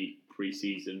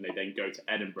semi-pre-season. They then go to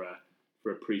Edinburgh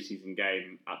for a pre-season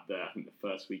game at the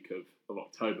first week of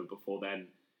October before then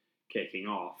kicking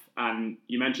off. And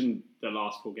you mentioned the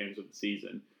last 4 games of the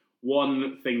season.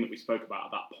 One thing that we spoke about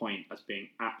at that point as being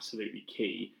absolutely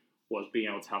key was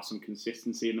being able to have some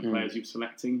consistency in the players you're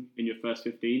selecting in your first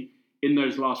 15. In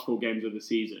those last 4 games of the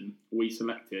season, we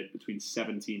selected between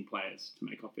 17 players to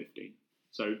make our 15.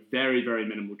 So very, very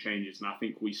minimal changes. And I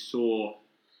think we saw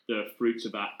the fruits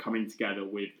of that coming together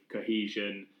with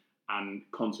cohesion and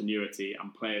continuity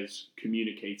and players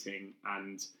communicating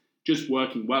and just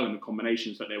working well in the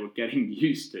combinations that they were getting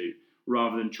used to,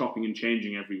 rather than chopping and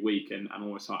changing every week and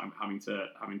almost having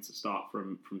to start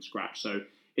from scratch. So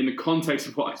in the context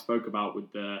of what I spoke about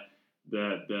with the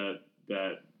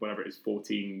whatever it is,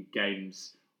 14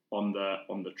 games on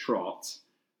the trot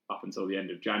up until the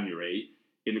end of January,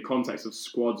 in the context of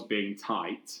squads being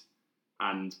tight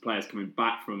and players coming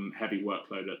back from heavy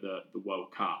workload at the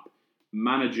World Cup,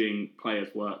 managing players'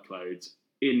 workloads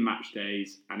in match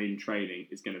days and in training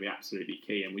is going to be absolutely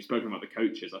key. And we've spoken about the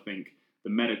coaches. I think the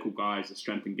medical guys, the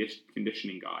strength and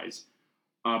conditioning guys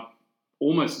are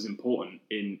almost as important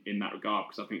in that regard,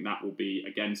 because I think that will be,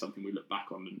 again, something we look back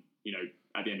on and,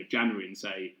 at the end of January and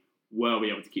say, were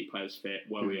we able to keep players fit?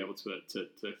 Were we able to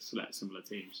select similar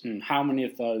teams? How many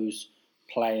of those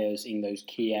players in those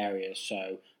key areas,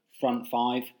 so front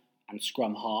 5 and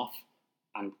scrum half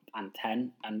and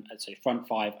 10, and so front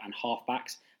 5 and half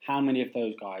backs, how many of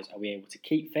those guys are we able to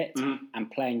keep fit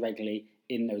and playing regularly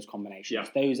in those combinations?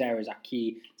 Yeah. Those areas are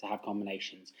key to have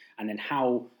combinations. And then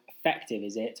how effective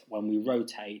is it when we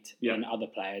rotate in other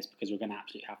players, because we're going to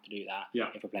absolutely have to do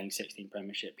that if we're playing 16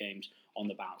 Premiership games on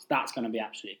the bounce. That's going to be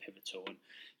absolutely pivotal. And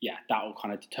that will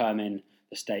kind of determine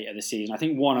the state of the season. I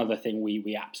think one other thing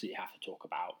we absolutely have to talk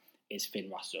about is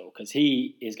Finn Russell, because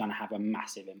he is going to have a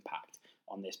massive impact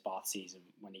on this Bath season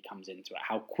when he comes into it.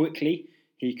 How quickly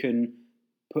he can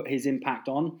put his impact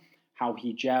on, how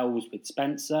he gels with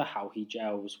Spencer, how he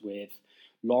gels with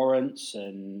Lawrence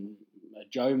and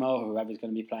Jomo, whoever's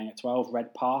going to be playing at 12,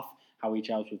 Redpath, how he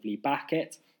gels with Lee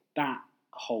Backett. That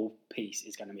whole piece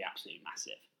is going to be absolutely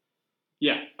massive.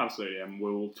 Yeah, absolutely. And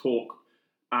we'll talk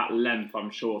at length,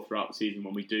 I'm sure, throughout the season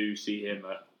when we do see him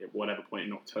at whatever point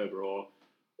in October or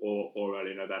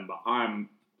early November. I'm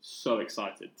so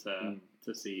excited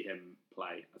to see him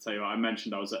play. I tell you what, I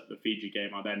mentioned I was at the Fiji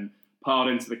game. I then piled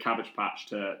into the Cabbage Patch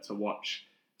to watch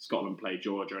Scotland play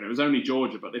Georgia, and it was only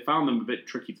Georgia, but they found them a bit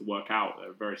tricky to work out. They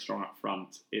were very strong up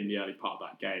front in the early part of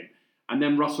that game. And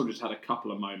then Russell just had a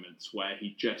couple of moments where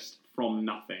he just, from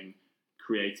nothing,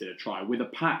 created a try with a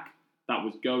pack that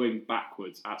was going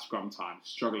backwards at scrum time,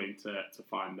 struggling to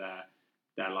find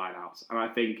their line-outs. And I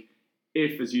think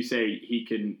if, as you say, he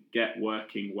can get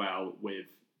working well with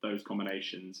those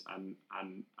combinations and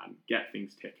get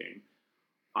things ticking,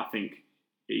 I think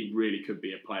he really could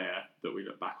be a player that we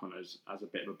look back on as a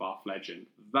bit of a Bath legend.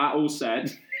 That all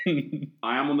said,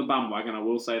 I am on the bandwagon, I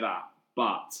will say that.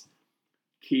 But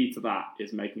key to that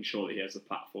is making sure that he has a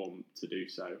platform to do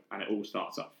so, and it all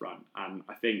starts up front. And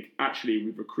I think actually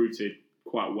we've recruited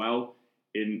quite well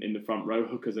in the front row.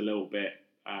 Hooker's a little bit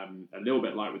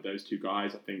light with those two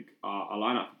guys. I think our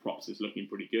lineup for props is looking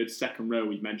pretty good. Second row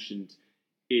we mentioned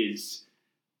is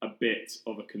a bit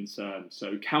of a concern.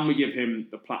 So can we give him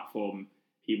the platform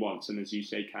he wants? And as you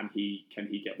say, can he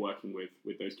get working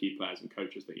with those key players and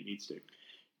coaches that he needs to?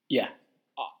 Yeah,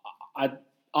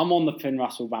 I'm on the Finn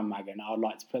Russell bandwagon. I would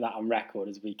like to put that on record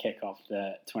as we kick off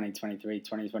the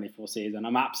 2023-2024 season.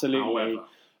 I'm absolutely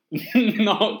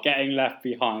not getting left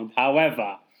behind.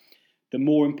 However, the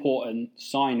more important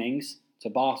signings to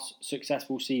Bath's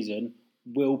successful season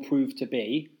will prove to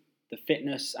be the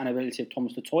fitness and ability of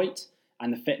Thomas du Toit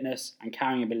and the fitness and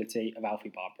carrying ability of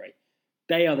Alfie Barbary.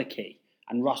 They are the key.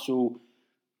 And Russell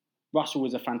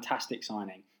was a fantastic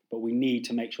signing, but we need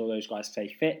to make sure those guys stay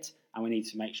fit, and we need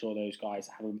to make sure those guys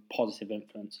have a positive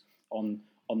influence on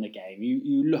the game.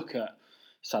 You look at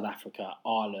South Africa,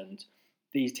 Ireland,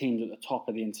 these teams at the top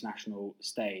of the international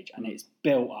stage, and it's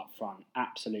built up front,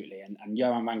 absolutely. And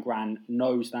Johan van Graan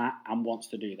knows that and wants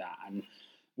to do that. And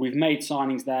we've made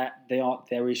signings there.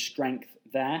 There is strength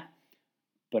there,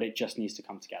 but it just needs to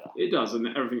come together. It does, and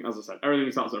everything, as I said,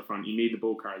 everything starts up front. You need the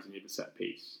ball carriers, you need the set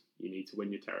piece, you need to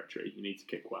win your territory, you need to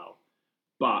kick well.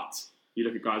 But you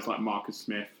look at guys like Marcus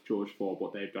Smith, George Ford,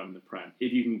 what they've done in the Prem.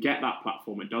 If you can get that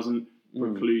platform, it doesn't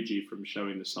preclude you from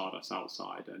showing the Stardust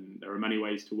outside. And there are many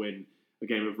ways to win a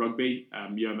game of rugby.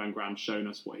 Johan van Graan's shown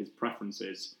us what his preference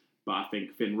is. But I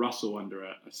think Finn Russell, under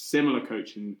a similar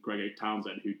coach in Greg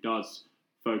Townsend, who does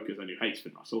focus and who hates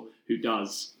Finn Russell, who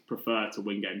does prefer to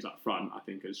win games up front, I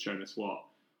think has shown us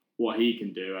what he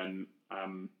can do. And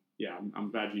I'm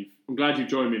glad you've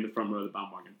joined me in the front row of the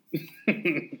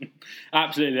bandwagon.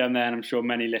 Absolutely, I'm there, and I'm sure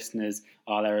many listeners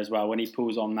are there as well. When he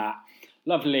pulls on that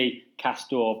lovely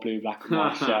Castor blue, black and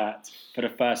white shirt for the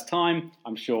first time,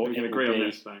 I'm sure it will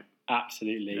be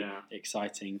absolutely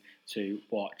exciting to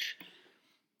watch.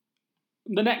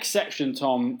 The next section,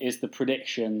 Tom, is the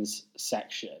predictions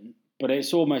section, but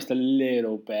it's almost a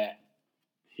little bit...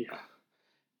 Yeah.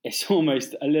 It's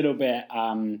almost a little bit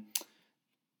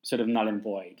sort of null and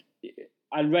void.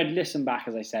 I listened back,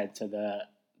 as I said, to the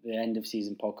end of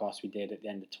season podcast we did at the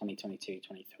end of 2022-23.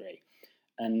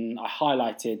 And I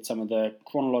highlighted some of the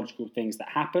chronological things that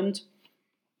happened.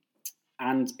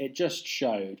 And it just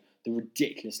showed the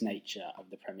ridiculous nature of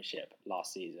the Premiership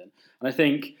last season. And I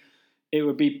think it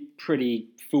would be pretty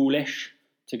foolish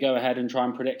to go ahead and try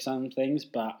and predict some things,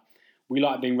 but we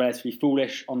like being relatively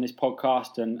foolish on this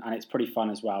podcast, and it's pretty fun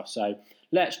as well. So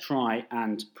let's try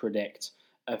and predict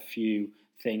a few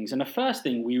things. And the first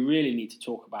thing we really need to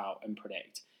talk about and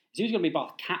predict is who's going to be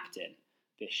Bath captain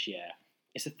this year.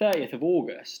 It's the 30th of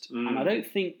August, and I don't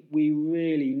think we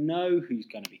really know who's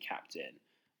going to be captain.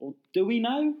 Or do we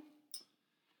know?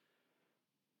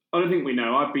 I don't think we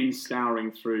know. I've been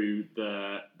scouring through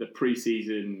the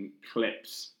pre-season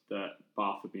clips that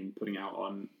Bath have been putting out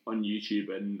on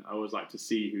YouTube, and I always like to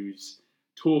see who's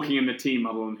talking in the team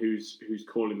huddle and who's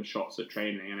calling the shots at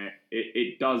training. And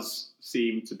it does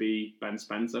seem to be Ben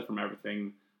Spencer from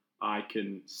everything I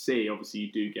can see. Obviously,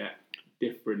 you do get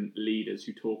different leaders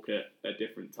who talk at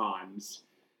different times.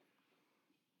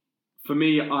 For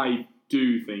me, I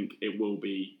do think it will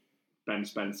be Ben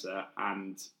Spencer,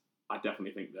 and I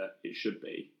definitely think that it should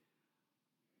be.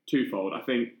 Twofold. I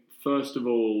think, first of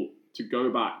all, to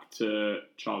go back to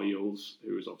Charlie Ewels,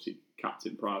 who was obviously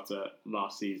captain prior to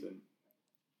last season,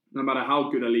 no matter how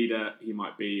good a leader he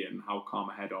might be and how calm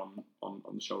a head on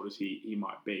the shoulders he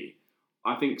might be,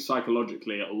 I think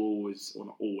psychologically it will always, or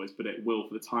not always, but it will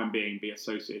for the time being be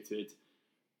associated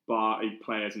by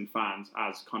players and fans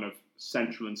as kind of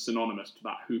central and synonymous to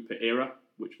that Hooper era,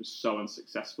 which was so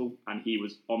unsuccessful. And he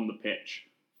was on the pitch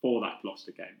for that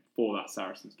Gloucester game, for that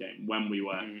Saracens game, when we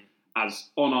were as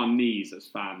on our knees as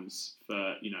fans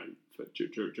for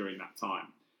during that time.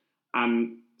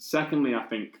 And secondly, I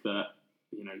think that,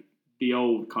 the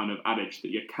old kind of adage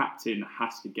that your captain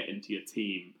has to get into your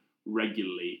team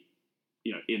regularly,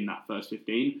 in that first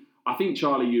 15. I think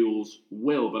Charlie Ewels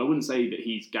will, but I wouldn't say that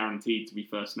he's guaranteed to be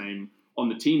first name on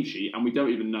the team sheet. And we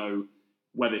don't even know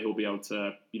whether he'll be able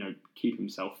to, keep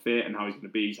himself fit and how he's going to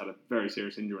be. He's had a very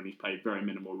serious injury and he's played very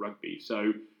minimal rugby.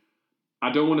 So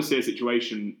I don't want to see a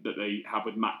situation that they have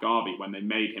with Matt Garvey when they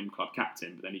made him club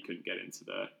captain, but then he couldn't get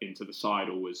into the side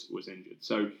or was injured.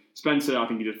 So Spencer, I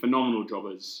think he did a phenomenal job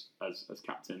as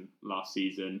captain last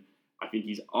season. I think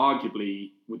he's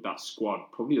arguably, with that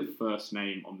squad, probably the first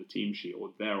name on the team sheet or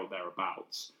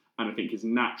thereabouts. And I think his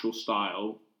natural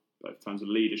style, both in terms of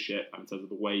leadership and in terms of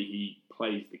the way he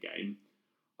plays the game,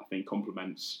 I think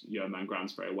complements Johan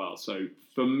Grans very well. So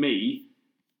for me,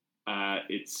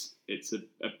 it's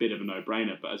a bit of a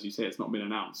no-brainer. But as you say, it's not been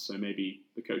announced, so maybe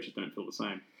the coaches don't feel the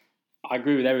same. I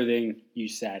agree with everything you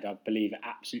said. I believe it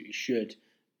absolutely should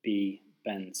be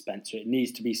Ben Spencer. It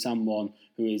needs to be someone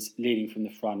who is leading from the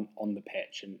front on the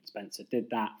pitch, and Spencer did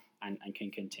that and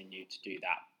can continue to do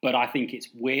that. But I think it's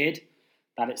weird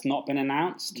that it's not been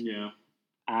announced. Yeah.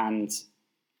 And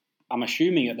I'm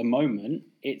assuming at the moment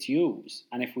it's Jules.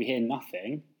 And if we hear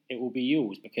nothing, it will be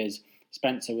Jules, because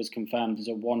Spencer was confirmed as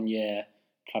a 1-year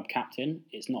club captain.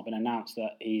 It's not been announced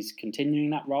that he's continuing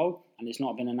that role, and it's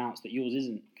not been announced that Jules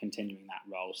isn't continuing that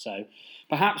role. So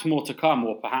perhaps more to come,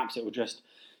 or perhaps it will just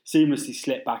seamlessly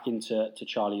slip back into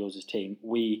Charlie Jules' team.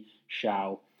 We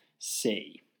shall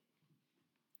see.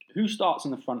 Who starts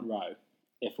in the front row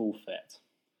if all fit?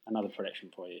 Another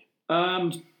prediction for you.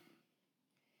 I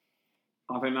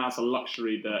think that's a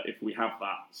luxury that if we have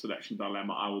that selection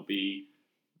dilemma, I will be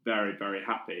very, very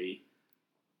happy.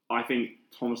 I think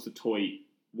Thomas du Toit,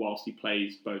 whilst he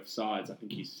plays both sides, I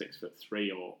think he's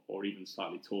 6'3" or even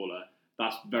slightly taller.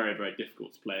 That's very, very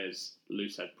difficult to play as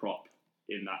loose head prop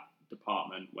in that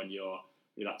department when you're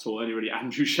that tall. Only really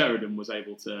Andrew Sheridan was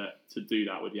able to do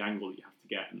that with the angle that you have to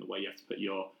get and the way you have to put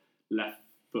your left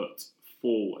foot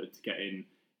forward to get in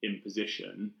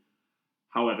position.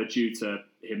 However, due to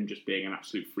him just being an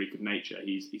absolute freak of nature,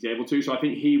 he's able to. So I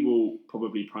think he will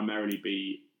probably primarily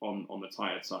be on the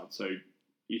tight head side. So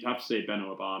you'd have to say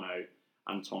Beno Urbano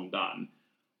and Tom Dunn.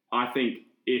 I think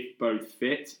if both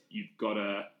fit, you've got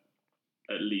to,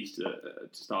 at least to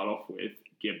start off with,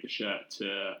 give the shirt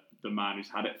to the man who's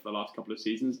had it for the last couple of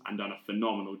seasons and done a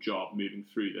phenomenal job moving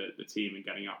through the team and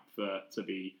getting up to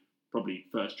be probably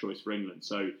first choice for England.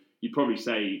 So you'd probably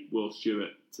say Will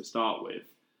Stewart to start with.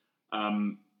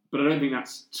 But I don't think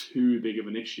that's too big of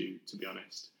an issue, to be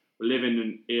honest. We live in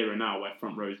an era now where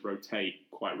front rows rotate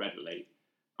quite readily,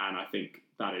 and I think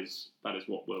that is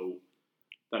what we'll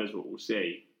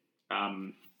see.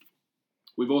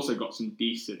 We've also got some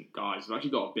decent guys. We've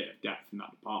actually got a bit of depth in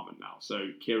that department now. So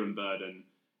Kieran Burden,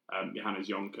 Johannes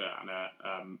Jonker, and a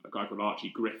guy called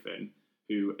Archie Griffin,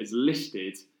 who is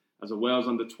listed as a Wales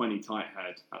under-20 tight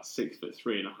head at 6'3"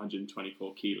 and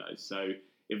 124 kilos. So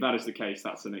if that is the case,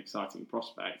 that's an exciting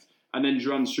prospect. And then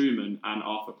Jeroen Schumann and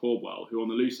Arthur Caldwell, who on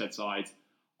the loose head side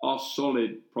are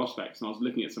solid prospects. And I was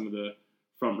looking at some of the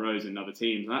front rows in other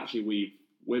teams, and actually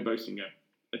we're boasting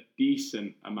a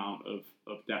decent amount of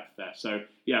depth there. So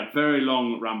yeah, very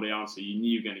long rambly answer. You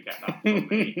knew you were going to get that from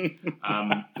me.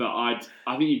 But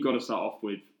I think you've got to start off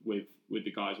with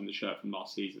the guys in the shirt from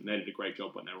last season. They did a great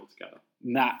job when they're all together.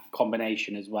 And that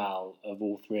combination as well of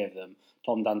all three of them.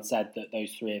 Tom Dunn said that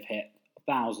those three have hit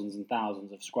thousands and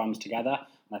thousands of scrums together,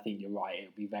 and I think you're right, it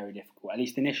would be very difficult, at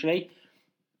least initially,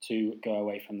 to go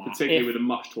away from that. Particularly with a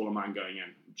much taller man going in.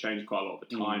 It changed quite a lot of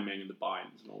the timing and the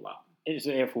buy-ins and all that.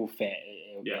 If all fit,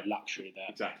 it would be a luxury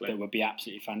that Exactly. would be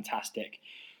absolutely fantastic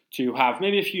to have.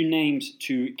 Maybe a few names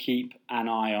to keep an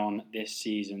eye on this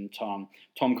season, Tom.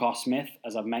 Tom Carr-Smith,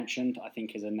 as I've mentioned, I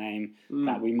think is a name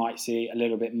that we might see a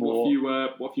little bit more.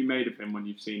 What have you made of him when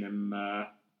you've seen him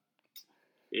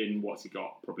in, what's he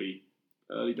got, probably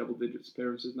early double digits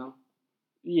appearances now?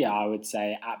 Yeah, I would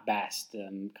say at best,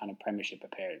 kind of Premiership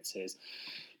appearances.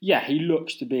 Yeah, he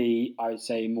looks to be, I would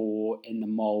say, more in the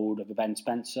mould of a Ben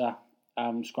Spencer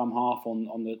scrum half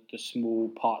on the small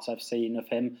parts I've seen of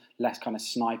him. Less kind of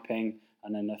sniping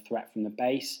and then a threat from the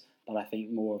base, but I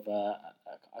think more of a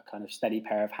kind of steady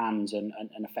pair of hands and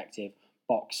an effective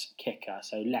box kicker.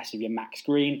 So less of your Max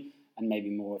Green and maybe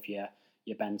more of your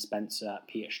Ben Spencer,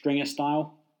 Peter Stringer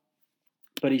style.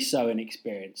 But he's so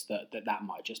inexperienced that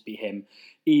might just be him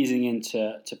easing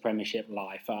into Premiership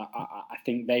life. I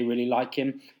think they really like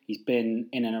him. He's been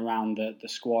in and around the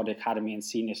squad, academy and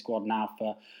senior squad now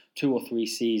for 2 or 3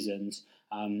 seasons.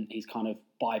 He's kind of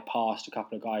bypassed a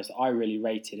couple of guys that I really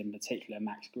rated, in particular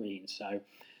Max Green. So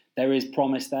there is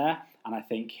promise there, and I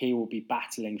think he will be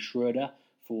battling Schroeder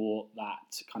for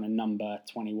that kind of number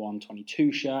 21,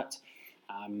 22 shirt.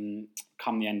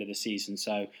 Come the end of the season.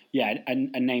 So, yeah,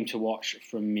 a name to watch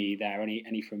from me there.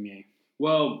 Any from you?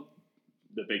 Well,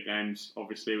 the big names,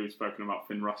 obviously, we've spoken about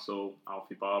Finn Russell,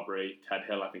 Alfie Barbary, Ted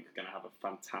Hill, I think is going to have a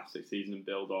fantastic season and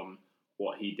build on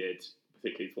what he did,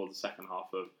 particularly towards the second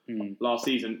half of last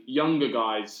season. Younger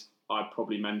guys I'd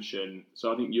probably mention.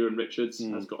 So I think Ewan Richards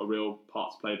has got a real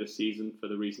part to play this season for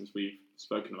the reasons we've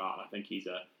spoken about. And I think he's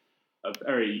a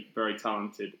very, very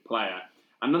talented player.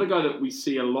 Another guy that we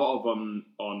see a lot of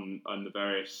on the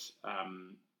various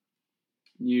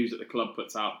news that the club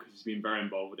puts out, because he's been very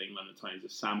involved with England and 20s,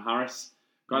 is Sam Harris.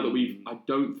 A guy that I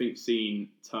don't think seen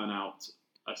turn out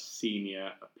a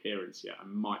senior appearance yet. I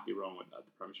might be wrong with that,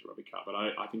 the Premiership Rugby Cup, but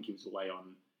I think he was away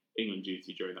on England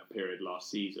duty during that period last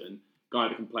season. Guy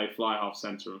that can play fly half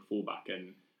centre and fullback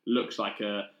and looks like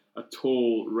a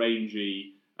tall,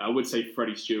 rangy, I would say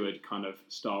Freddie Stewart kind of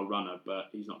style runner, but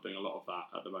he's not doing a lot of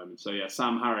that at the moment. So yeah,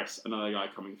 Sam Harris, another guy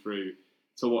coming through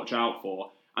to watch out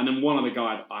for. And then one other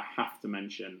guy that I have to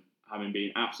mention, having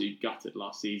been absolutely gutted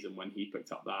last season when he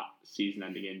picked up that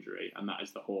season-ending injury, and that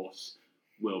is the horse,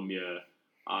 Will Muir.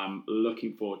 I'm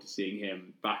looking forward to seeing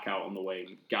him back out on the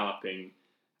wing, galloping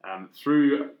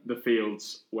through the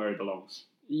fields where he belongs.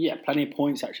 Yeah, plenty of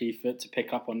points actually to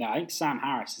pick up on that. I think Sam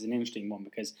Harris is an interesting one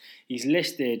because he's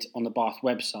listed on the Bath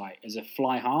website as a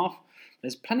fly half.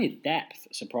 There's plenty of depth,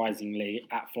 surprisingly,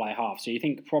 at fly half. So you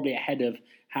think probably ahead of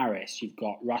Harris, you've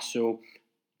got Russell,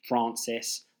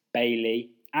 Francis, Bailey,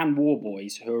 and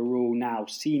Warboys, who are all now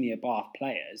senior Bath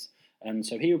players. And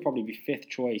so he would probably be fifth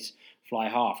choice fly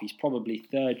half. He's probably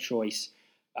third choice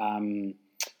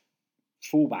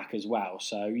fullback as well.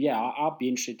 So yeah, I'll be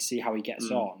interested to see how he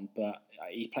gets on. But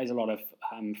he plays a lot of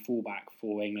fullback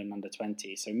for England under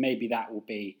 20. So maybe that will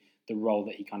be the role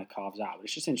that he kind of carves out. But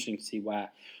it's just interesting to see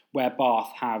where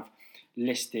Bath have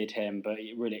listed him. But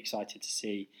really excited to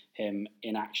see him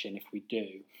in action if we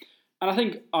do. And I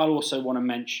think I'll also want to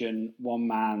mention one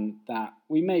man that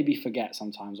we maybe forget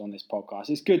sometimes on this podcast.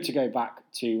 It's good to go back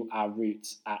to our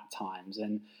roots at times.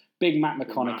 And Big Matt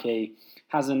McConaughey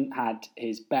hasn't had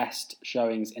his best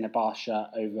showings in a Bath shirt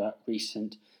over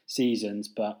recent seasons,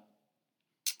 but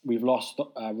we've lost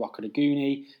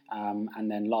Rockadaguni, and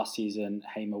then last season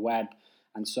Hamer Webb,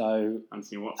 and so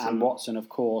Anthony Watson. And Watson, of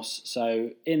course.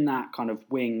 So in that kind of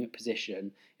wing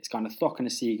position, it's kind of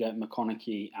Thokanasiga,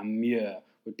 McConaughey, and Muir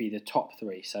would be the top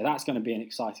three. So that's going to be an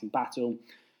exciting battle.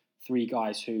 Three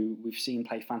guys who we've seen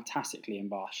play fantastically in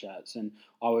Bath shirts, and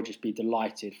I would just be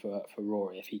delighted for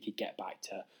Rory if he could get back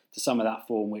to some of that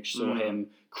form which saw him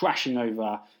crashing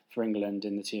over for England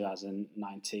in the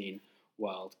 2019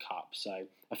 World Cup. So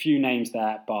a few names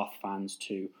there, Bath fans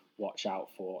to watch out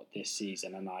for this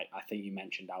season. And I think you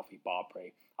mentioned Alfie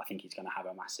Barbary. I think he's going to have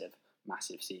a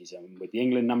massive season. With the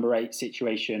England number 8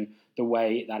 situation, the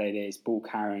way that it is, ball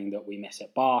carrying that we miss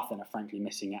at Bath and are frankly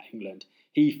missing at England,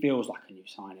 he feels like a new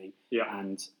signing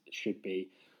and should be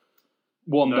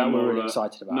one that we're really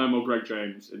excited about. No more Greg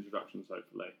Jones introductions,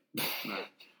 hopefully. No.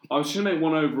 I was just going to make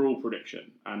one overall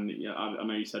prediction, and I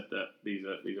know you said that these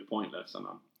are pointless, and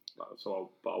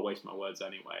I'll waste my words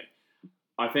anyway.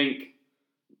 I think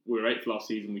we were 8th last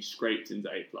season. We scraped into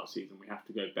 8th last season. We have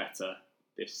to go better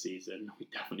this season. We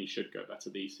definitely should go better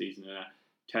this season in a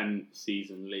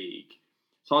 10-season league.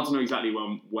 It's hard to know exactly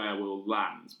where we'll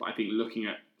land, but I think looking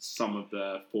at some of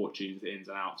the fortunes, the ins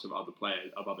and outs of other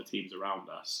players, of other teams around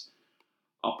us,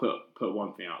 I'll put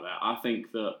one thing out there. I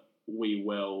think that we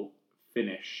will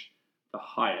finish the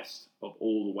highest of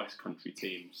all the West Country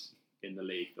teams in the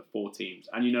league, the 4 teams.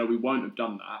 And we won't have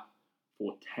done that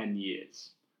for 10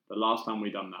 years. The last time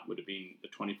we'd done that would have been the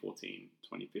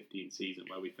 2014-2015 season,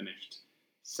 where we finished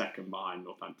second behind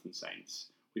Northampton Saints.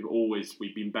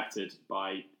 We've been bettered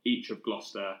by each of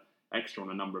Gloucester, Exeter on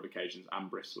a number of occasions, and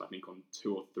Bristol, I think, on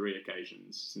 2 or 3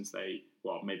 occasions since maybe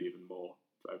even more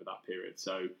over that period.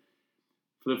 So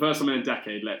for the first time in a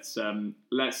decade, let's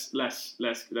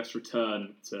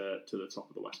return to the top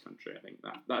of the West Country. I think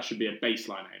that should be a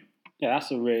baseline aim. Yeah,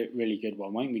 that's a really good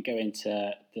one. Why don't we go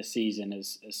into the season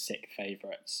as 6th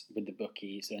favourites with the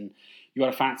bookies? And you've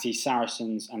got to fancy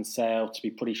Saracens and Sale to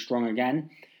be pretty strong again.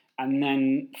 And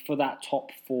then for that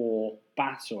top 4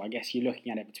 battle, I guess you're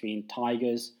looking at it between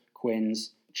Tigers,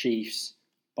 Quins, Chiefs,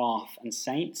 Bath and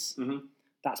Saints. Mm-hmm.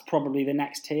 That's probably the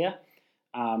next tier.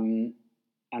 And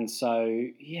so,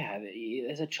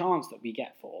 there's a chance that we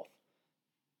get 4th,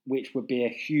 which would be a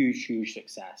huge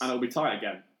success. And it'll be tight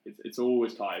again. It's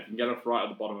always tight. If you can get off right at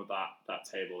the bottom of that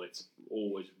table, it's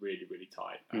always really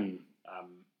tight. I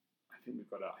think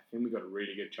we've got a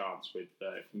really good chance with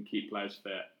if we can keep players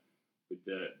fit with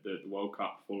the World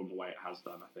Cup falling the way it has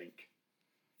done. I think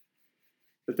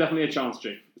there's definitely a chance,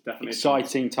 G. It's definitely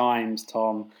exciting times,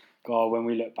 Tom. God, when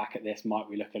we look back at this, might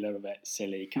we look a little bit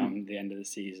silly come the end of the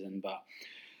season, but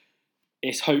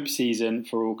it's hope season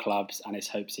for all clubs, and it's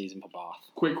hope season for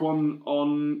Bath. Quick one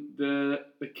on the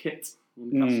kit. On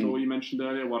Castore you mentioned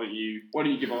earlier. Why don't you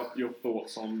give your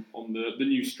thoughts on the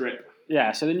new strip?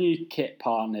 Yeah, so the new kit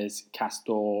partners,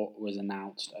 Castor was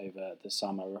announced over the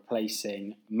summer,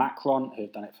 replacing Macron, who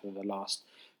have done it for the last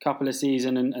couple of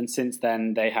seasons, and since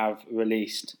then they have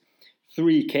released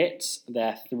 3 kits.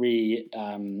 They're 3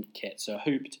 kits, so a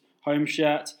hooped home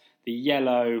shirt, the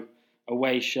yellow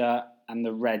away shirt, and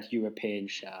the red European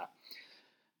shirt.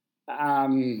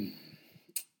 They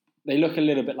look a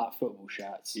little bit like football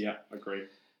shirts. Yeah, agree.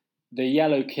 The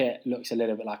yellow kit looks a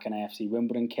little bit like an AFC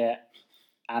Wimbledon kit,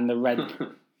 and the red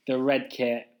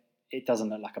kit, it doesn't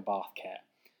look like a Bath kit.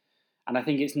 And I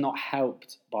think it's not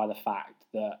helped by the fact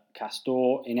that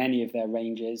Castor, in any of their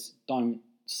ranges, don't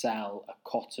sell a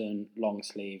cotton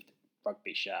long-sleeved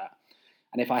rugby shirt.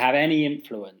 And if I have any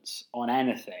influence on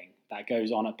anything that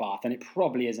goes on at Bath, and it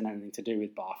probably isn't anything to do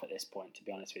with Bath at this point, to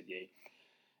be honest with you,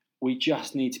 we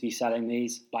just need to be selling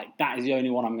these. Like, that is the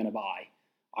only one I'm going to buy.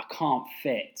 I can't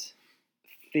fit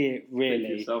really.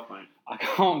 Think yourself, mate. I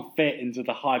can't fit into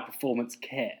the high-performance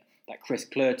kit that Chris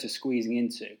Clerc is squeezing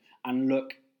into and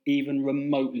look even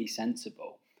remotely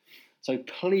sensible. So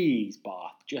please,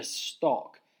 Bath, just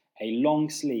stock a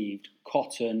long-sleeved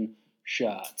cotton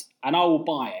shirt, and I will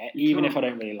buy it, even if I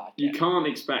don't really like it. You can't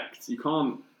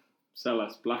sell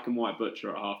us black and white butcher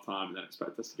at half-time and then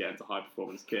expect us to get into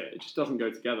high-performance kit. It just doesn't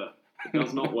go together. It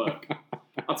does not work.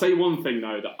 I'll tell you one thing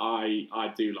though that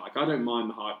I do like. I don't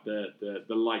mind the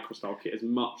Lycra style kit as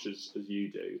much as you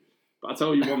do, but I'll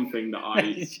tell you one thing that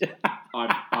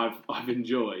I've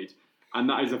enjoyed, and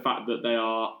that is the fact that they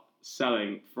are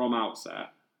selling from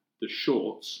outset the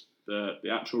shorts, the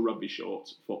actual rugby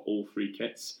shorts for all 3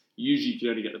 kits. Usually you can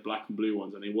only get the black and blue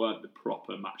ones, and they weren't the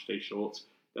proper matchday shorts.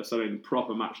 They're selling the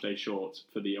proper matchday shorts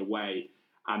for the away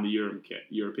and the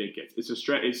European kits. It's a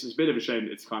bit of a shame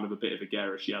that it's kind of a bit of a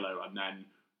garish yellow and then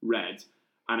red,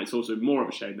 and it's also more of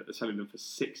a shame that they're selling them for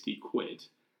 60 quid,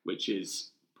 which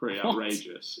is pretty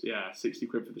outrageous. Yeah, 60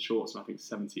 quid for the shorts and I think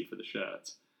 70 for the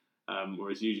shirt,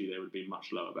 whereas usually they would be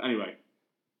much lower. But anyway,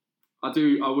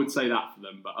 I would say that for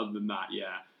them, but other than that,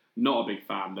 yeah, not a big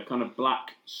fan. The kind of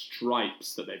black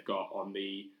stripes that they've got on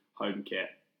the home kit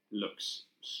looks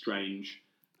strange.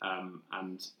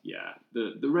 And yeah,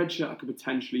 the red shirt I could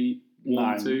potentially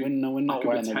want to. We're not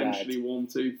wearing the red. I could potentially want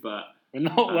to, but we're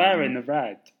not wearing the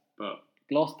red. But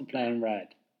Gloucester playing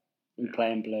red. We're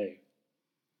playing blue.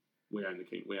 We own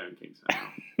Kings now.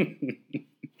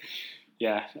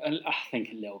 Yeah, I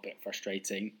think a little bit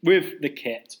frustrating with the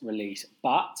kit release,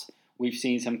 but we've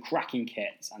seen some cracking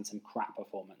kits and some crap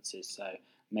performances, so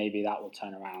maybe that will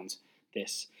turn around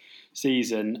this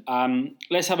season.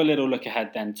 Let's have a little look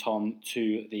ahead then, Tom,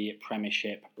 to the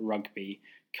Premiership Rugby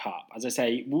Cup. As I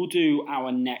say, we'll do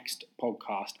our next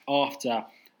podcast after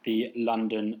the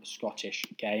London Scottish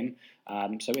game.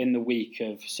 So in the week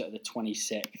of sort of the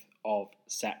 26th of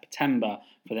September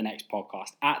for the next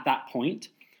podcast. At that point,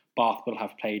 Bath will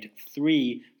have played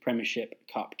 3 Premiership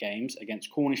Cup games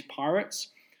against Cornish Pirates,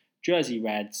 Jersey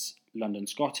Reds, London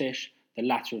Scottish, the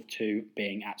latter of 2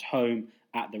 being at home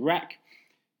at the Rec.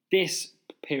 This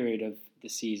period of the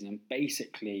season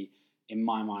basically, in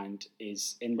my mind,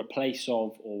 is in replace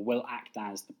of or will act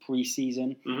as the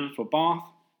pre-season for Bath.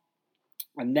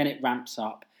 And then it ramps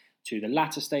up to the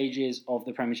latter stages of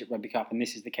the Premiership Rugby Cup, and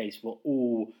this is the case for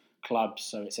all clubs.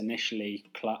 So it's initially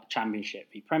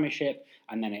Championship v Premiership,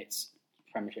 and then it's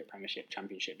Premiership,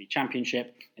 Championship v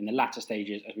Championship in the latter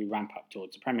stages as we ramp up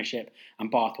towards the Premiership.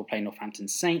 And Bath will play Northampton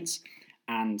Saints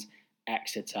and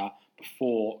Exeter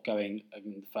before going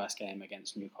in the first game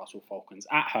against Newcastle Falcons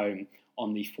at home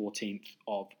on the 14th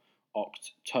of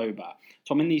October.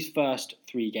 Tom, in these first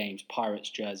 3 games, Pirates,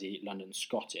 Jersey, London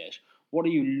Scottish, what are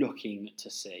you looking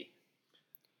to see?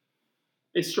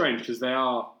 It's strange because they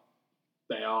are,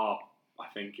 I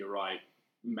think you're right,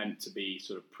 meant to be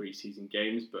sort of pre-season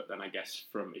games, but then I guess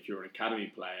if you're an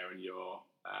academy player and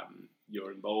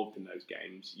you're involved in those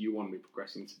games, you want to be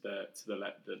progressing to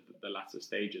the latter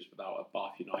stages without a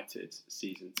Bath United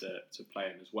season to play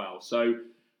in as well. So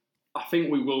I think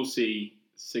we will see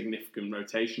significant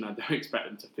rotation. I don't expect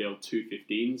them to field 2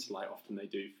 15s like often they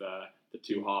do for the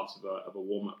 2 halves of a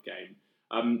warm-up game.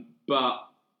 But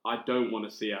I don't want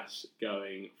to see us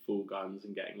going full guns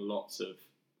and getting lots of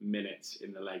minutes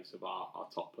in the legs of our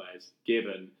top players,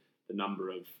 given the number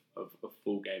of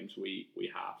full games we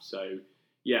have. So,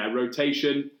 yeah,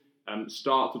 rotation,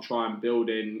 start to try and build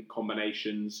in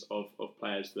combinations of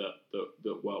players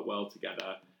that work well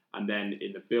together. And then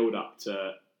in the build-up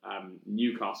to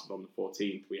Newcastle on the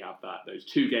 14th, we have those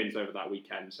 2 games over that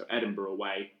weekend. So Edinburgh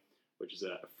away, which is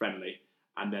a friendly,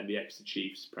 and then the Exeter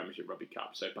Chiefs Premiership Rugby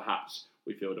Cup. So perhaps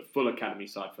we field a full academy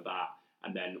side for that,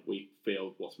 and then we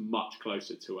field what's much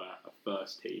closer to a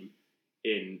first team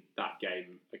in that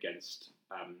game against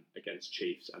against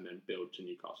Chiefs and then build to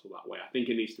Newcastle that way. I think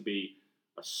it needs to be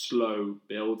a slow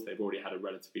build. They've already had a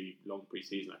relatively long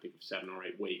pre-season, I think of 7 or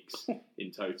 8 weeks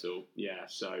in total. Yeah,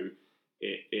 so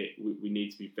we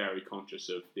need to be very conscious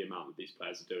of the amount that these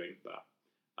players are doing. But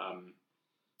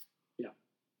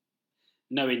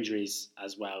no injuries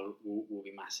as well will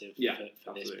be massive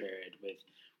for this absolutely. period.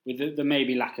 With the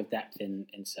maybe lack of depth in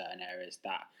certain areas,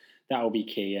 that will be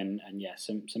key. And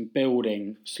some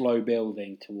building, slow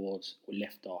building towards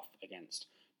lift off against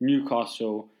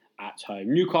Newcastle at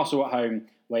home. Newcastle at home,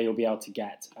 where you'll be able to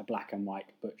get a black and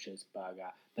white Butcher's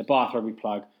burger. The Bath Rugby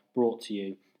Plug brought to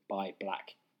you by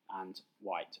Black and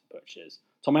White Butchers.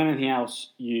 Tom, anything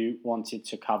else you wanted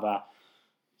to cover?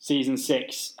 Season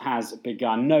 6 has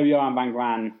begun. No Johan van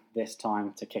Gran this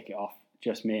time to kick it off,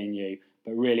 just me and you,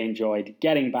 but really enjoyed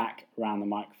getting back around the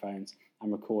microphones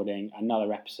and recording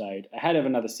another episode ahead of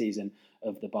another season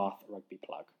of the Bath Rugby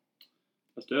Plug.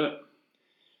 Let's do it.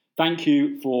 Thank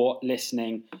you for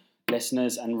listening,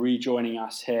 listeners, and rejoining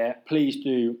us here. Please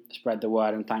do spread the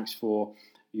word, and thanks for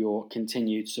your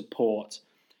continued support.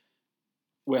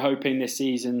 We're hoping this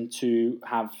season to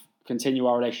continue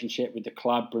our relationship with the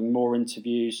club, bring more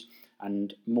interviews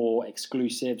and more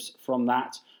exclusives from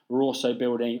that. We're also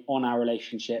building on our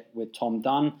relationship with Tom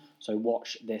Dunn, so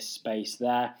watch this space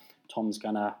there. Tom's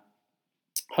going to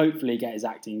hopefully get his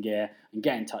acting gear and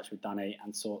get in touch with Dunny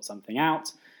and sort something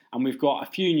out. And we've got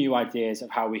a few new ideas of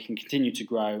how we can continue to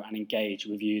grow and engage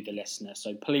with you, the listener.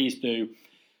 So please do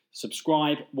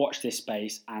subscribe, watch this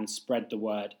space, and spread the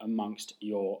word amongst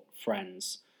your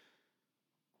friends.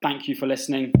 Thank you for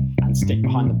listening, and stick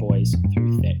behind the boys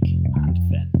through thick